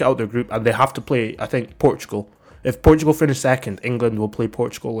they'll make it out their group and they have to play. I think Portugal. If Portugal finish second, England will play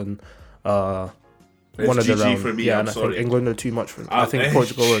Portugal and. One of the rounds. For me, yeah, I'm and I sorry. think England are too much for. I think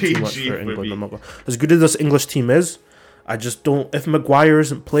Portugal are too much for England. Me. I'm not as good as this English team is. I just don't. If Maguire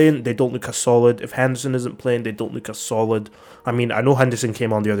isn't playing, they don't look as solid. If Henderson isn't playing, they don't look as solid. I mean, I know Henderson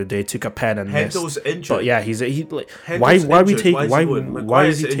came on the other day, took a pen and Hendo's missed. injured. But yeah, why is he taking? Why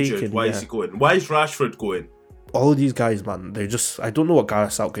is he taking? Why is he going? Why is Rashford going? All of these guys, man, they're just. I don't know what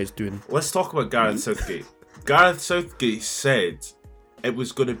Gareth Southgate's doing. Let's talk about Gareth Southgate. Gareth Southgate said it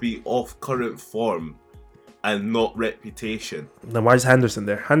was going to be off current form and not reputation. Then why is Henderson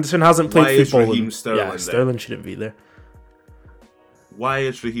there? Henderson hasn't played football. Why is Raheem Sterling there? Sterling shouldn't be there. Why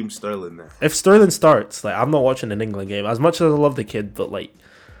is Raheem Sterling there? If Sterling starts, I'm not watching an England game. As much as I love the kid, but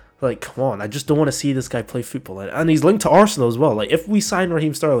come on, I just don't want to see this guy play football. And he's linked to Arsenal as well. If we sign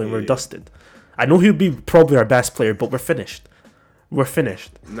Raheem Sterling, we're dusted. I know he'll be probably our best player, but we're finished. We're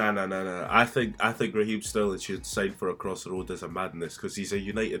finished. No. I think Raheem Sterling should sign for Across the Road as a madness because he's a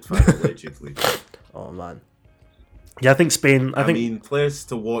United fan allegedly. Oh man. Yeah, I think Spain. I mean, players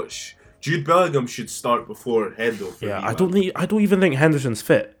to watch. Jude Bellingham should start before Hendo. I don't even think Henderson's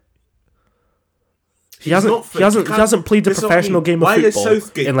fit. He hasn't played a professional game of football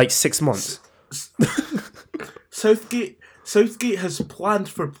in 6 months. Southgate has planned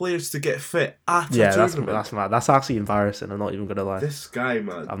for players to get fit at a tournament. That's mad. That's actually embarrassing. I'm not even gonna lie. This guy,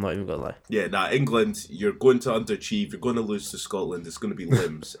 man. I'm not even gonna lie. Yeah, England, you're going to underachieve. You're going to lose to Scotland. It's going to be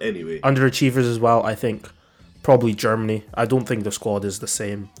limbs anyway. Underachievers as well. I think probably Germany. I don't think the squad is the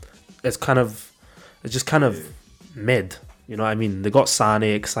same. It's just kind of mid. You know what I mean? They got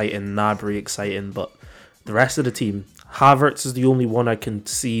Sané exciting, Gnabry exciting, but the rest of the team, Havertz is the only one I can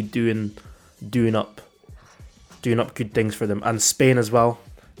see doing up good things for them, and Spain as well.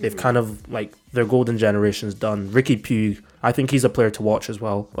 They've kind of like their golden generation's done. Ricky Puig, I think he's a player to watch as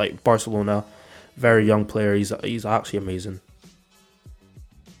well. Like Barcelona, very young player. He's actually amazing.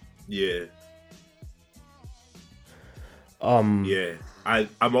 Yeah. Yeah.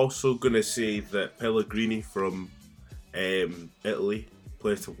 I'm also gonna say that Pellegrini from Italy,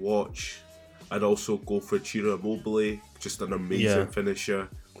 player to watch. I'd also go for Ciro Immobile, just an amazing finisher.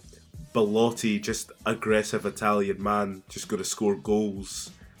 Belotti, just aggressive Italian man, just going to score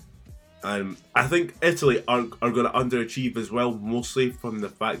goals. I think Italy are going to underachieve as well, mostly from the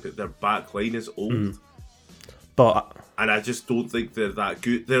fact that their back line is old. And I just don't think they're that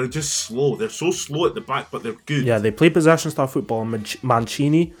good. They're just slow. They're so slow at the back, but they're good. Yeah, they play possession style football.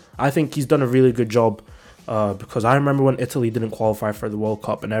 Mancini, I think he's done a really good job because I remember when Italy didn't qualify for the World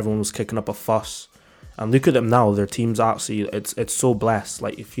Cup and everyone was kicking up a fuss. And look at them now. Their team's actually, it's so blessed.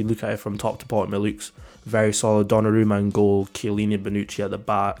 Like, if you look at it from top to bottom, it looks very solid. Donnarumma in goal, Chiellini and Bonucci at the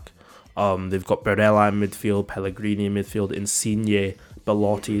back. They've got Barella in midfield, Pellegrini in midfield, Insigne,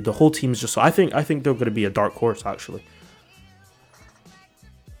 Belotti. The whole team's just... I think they're going to be a dark horse, actually.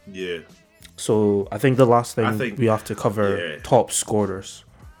 Yeah. So, I think the last thing we have to cover, top scorers.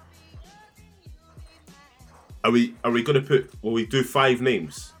 Are we going to put... Will we do 5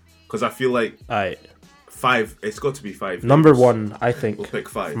 names? Because I feel like... Aye. 5... It's got to be 5 Number names. 1, I think... We'll pick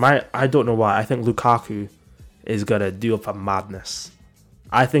 5. I don't know why. I think Lukaku is going to do up a madness.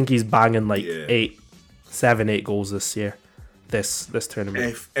 I think he's banging like 8 goals this year. This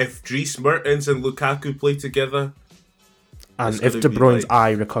tournament. If Dries Mertens and Lukaku play together... And if De Bruyne's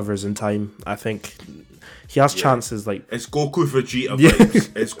eye recovers in time, I think he has chances. Like it's Goku Vegeta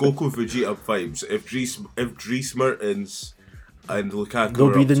vibes. It's Goku Vegeta vibes. If Dries Mertens and Lukaku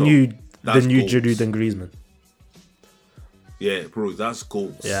they'll be the new Giroud and Griezmann. Yeah, bro, that's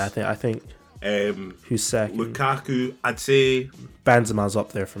goals. Yeah, I think. Who's second? Lukaku, I'd say Benzema's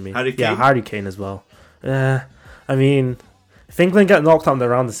up there for me. Harry Kane? Yeah, Harry Kane as well. I mean, if England get knocked out in the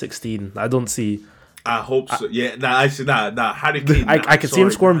round of 16, I don't see. I hope so. Harry Kane. I could see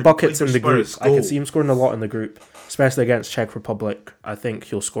him scoring buckets in the group. I could see him scoring a lot in the group, especially against Czech Republic. I think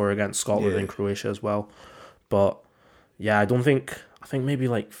he'll score against Scotland and Croatia as well. But yeah, I think maybe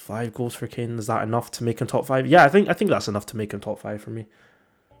like 5 goals for Kane. Is that enough to make him top 5? Yeah, I think that's enough to make him top 5 for me.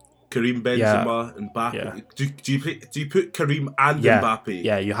 Karim Benzema and Mbappe. Yeah. Do you put Karim and Mbappe?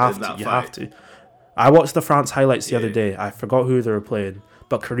 Yeah, you have to. You have to. I watched the France highlights the other day. I forgot who they were playing.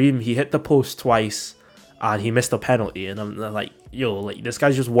 But Karim, he hit the post twice, and he missed a penalty. And I'm like, yo, like this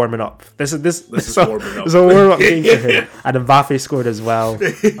guy's just warming up. This is warming up. It's a warm up game for him. And Mbappe scored as well.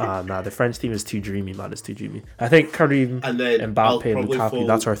 The French team is too dreamy, man. It's too dreamy. I think Karim, and then Mbappe, and Lukaku.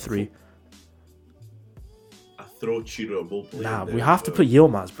 That's our 3. I throw Ciro Immobile. We have to put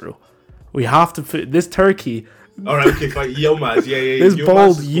Yilmaz, bro. We have to put this Turkey. All right, okay, fine. Yilmaz, yeah. This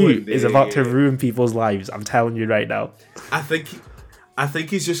bald youth is about to ruin people's lives. I'm telling you right now. I think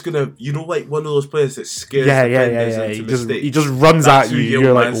he's just gonna, like one of those players that scares defenders into mistakes. He just runs at you.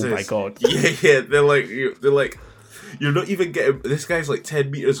 You're like, oh my god. Yeah. They're like, you're not even getting. This guy's like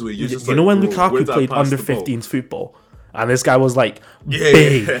 10 meters away. You know when Lukaku played under 15s football, and this guy was like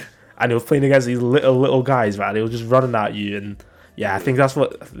big, and he was playing against these little guys, man. He was just running at you, and I think that's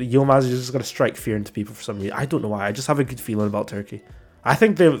what Yilmaz is just gonna strike fear into people for some reason. I don't know why. I just have a good feeling about Turkey. I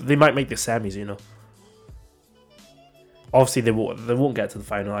think they might make the semis. Obviously, they won't get to the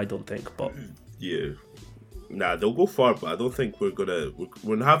final, I don't think. But they'll go far, but I don't think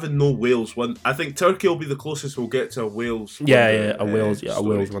we're having no Wales one. I think Turkey will be the closest we'll get to a Wales. A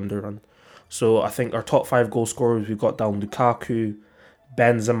Wales wonder run. So I think our top 5 goal scorers we've got down Lukaku,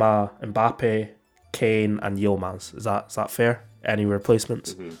 Benzema, Mbappe, Kane, and Yilmaz. Is that fair? Any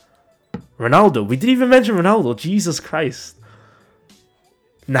replacements? Mm-hmm. Ronaldo. We didn't even mention Ronaldo. Jesus Christ.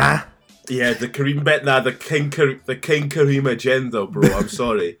 Nah. Yeah, the Kareem bet. Nah, the King Kareem agenda, bro. I'm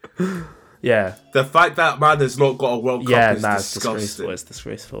sorry. Yeah. The fact that man has not got a World Cup is disgusting. It's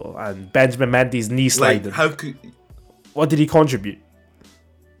disgraceful. And Benjamin Mendy's knee sliding. Like, how could... What did he contribute?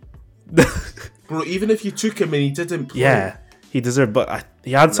 Bro, even if you took him and he didn't play... Yeah, he deserved... But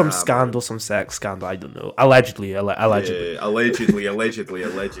he had some scandal, some sex scandal, I don't know. Allegedly. Yeah, allegedly.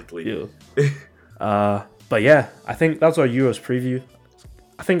 But yeah, I think that's our Euros preview.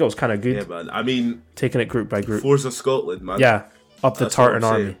 I think it was kind of good. Yeah, man. I mean... Taking it group by group. Forza Scotland, man. Yeah, up the Tartan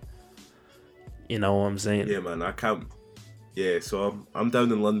Army. You know what I'm saying? Yeah, man. I can't Yeah, so I'm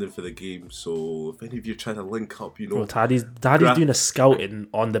down in London for the game. So if any of you are trying to link up, Bro, Taddy's doing a scouting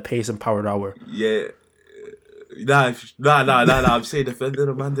on the pace and power hour. Yeah. Nah. I'm saying if any of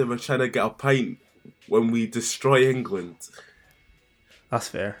Amanda were trying to get a pint when we destroy England. That's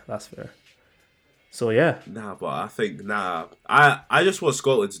fair. So yeah. But I think I just want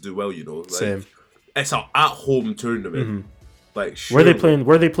Scotland to do well. Like, Same. It's an at-home tournament. Mm-hmm. Like, surely,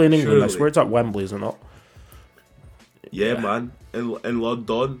 where are they playing England? surely. I swear it's at Wembley, is it not? Yeah, man. In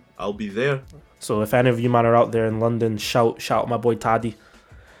London, I'll be there. So if any of you man are out there in London, shout my boy Taddy.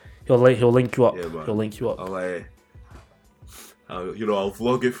 He'll link you up. Yeah, man. He'll link you up. I'll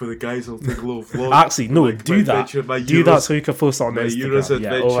vlog it for the guys. I'll take a little vlog. Actually, no, do that. Do that so you can post it on Instagram. Euros yeah,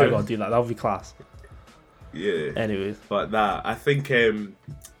 adventure. oh my god, do that. That'll be class. Yeah. Anyways. But I think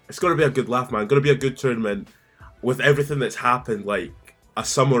it's going to be a good laugh, man. Going to be a good tournament. With everything that's happened, like, a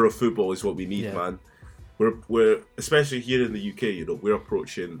summer of football is what we need, man. We're especially here in the UK, we're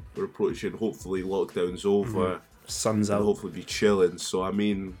approaching hopefully lockdown's over. Sun's out. Hopefully be chilling. So I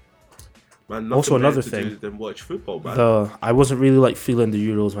mean, man, also another thing than watch football, man. I wasn't really like feeling the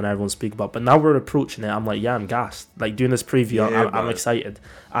Euros when everyone speak about, but now we're approaching it. I'm like, I'm gassed. Like doing this preview, I'm excited.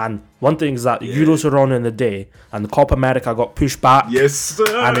 And one thing is that Euros are on in the day, and the Copa America got pushed back. Yes,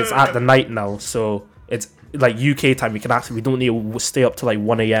 sir. And it's at the night now, so it's like UK time. We don't need to stay up to like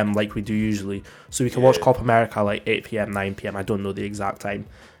 1 a.m. like we do usually, so we can watch Copa America like 8 p.m, 9 p.m. I don't know the exact time.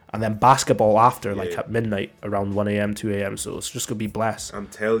 And then basketball after, like at midnight, around 1 a.m, 2 a.m. So it's just gonna be blessed. I'm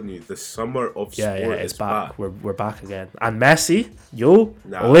telling you, the summer of sport it's is back. We're back again. And Messi,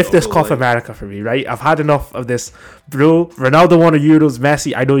 lift this Copa America for me, right? I've had enough of this, bro. Ronaldo won a Euros.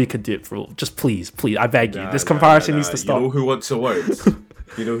 Messi, I know you can do it, bro. Just please, I beg you. This comparison needs to stop. You know who wants a word?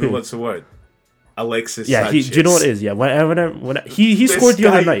 Wants a word? Alexis Sanchez. Do you know what it is? Yeah, when he scored the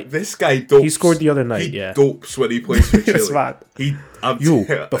other night. This guy dopes. He scored the other night. He dopes when he plays for Chile.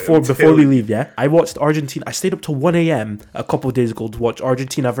 Before we leave, I watched Argentina. I stayed up till 1 a.m. a couple of days ago to watch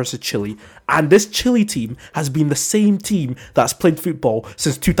Argentina versus Chile, and this Chile team has been the same team that's played football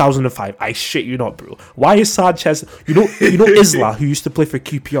since 2005. I shit you not, bro. Why is Sanchez? You know Isla, who used to play for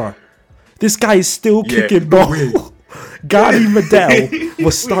QPR. This guy is still kicking ball. Gary Medel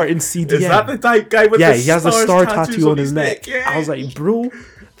was starting CDM. Is that the type guy with the he has a star tattoo on his neck. Yeah. I was like, bro,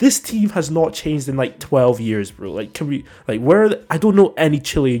 this team has not changed in like 12 years, bro. Like, can we, like, I don't know any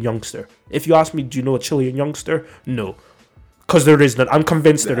Chilean youngster. If you ask me, do you know a Chilean youngster? No. Because there is none. I'm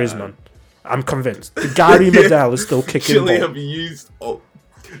convinced there is none. I'm convinced. Gary Medel is still kicking Chile ball. Have used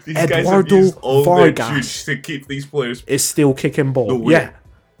these Eduardo guys have used all Vargas their juice to keep these players. Is still kicking ball. No, yeah.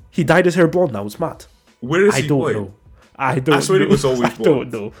 He dyed his hair blonde now. It's mad. Where is he playing? I don't know. I swear he was always blonde. I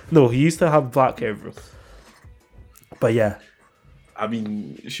don't know. No, he used to have black hair, bro. But yeah. I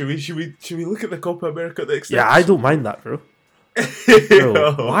mean, should we look at the Copa America next? Yeah, I don't mind that, bro.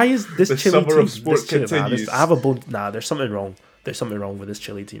 Bro, why is this the Chile summer team? Of sport continues. I have a bone. There's something wrong. There's something wrong with this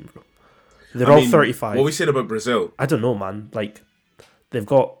Chile team, bro. They're all 35. What we said about Brazil? I don't know, man. Like, they've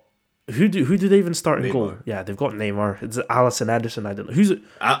got who do they even start in goal? Yeah, they've got Neymar. It's Alisson Ederson. I don't know who's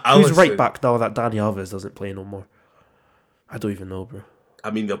right back now that Dani Alves doesn't play no more. I don't even know, bro.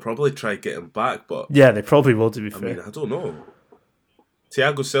 I mean, they'll probably try to get him back, but yeah, they probably will. To be fair, I mean, I don't know.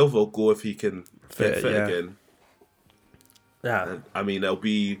 Thiago Silva will go if he can get fit again. Yeah, and, I mean, it'll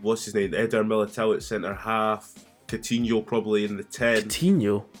be what's his name? Eder Militao at centre half. Coutinho probably in the 10.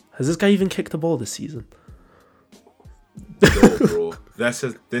 Coutinho, has this guy even kicked the ball this season? No, bro. This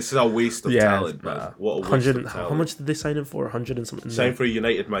is a waste of talent, man. What a waste of talent. How much did they sign him for? 100 and something. Sign for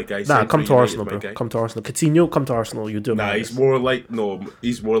United, my guy. Come to Arsenal, bro. Come to Arsenal. Coutinho, come to Arsenal. You do. He's more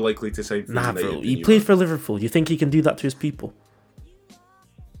likely to sign for United. Bro. He played for Liverpool. You think he can do that to his people?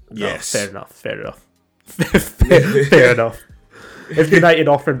 Yes. No, fair enough. Fair enough. If United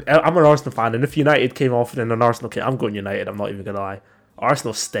offered, I'm an Arsenal fan, and if United came offering an Arsenal kit, I'm going United. I'm not even gonna lie.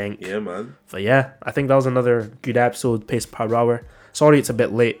 Arsenal stink. Yeah, man. But yeah, I think that was another good episode, pace per hour. Sorry it's a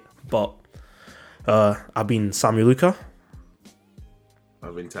bit late, but I've been Samuel Luca.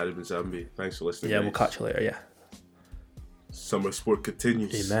 I've been Tadi and Samuel. Thanks for listening. Yeah, guys. We'll catch you later, yeah. Summer sport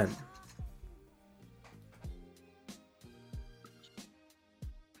continues. Amen.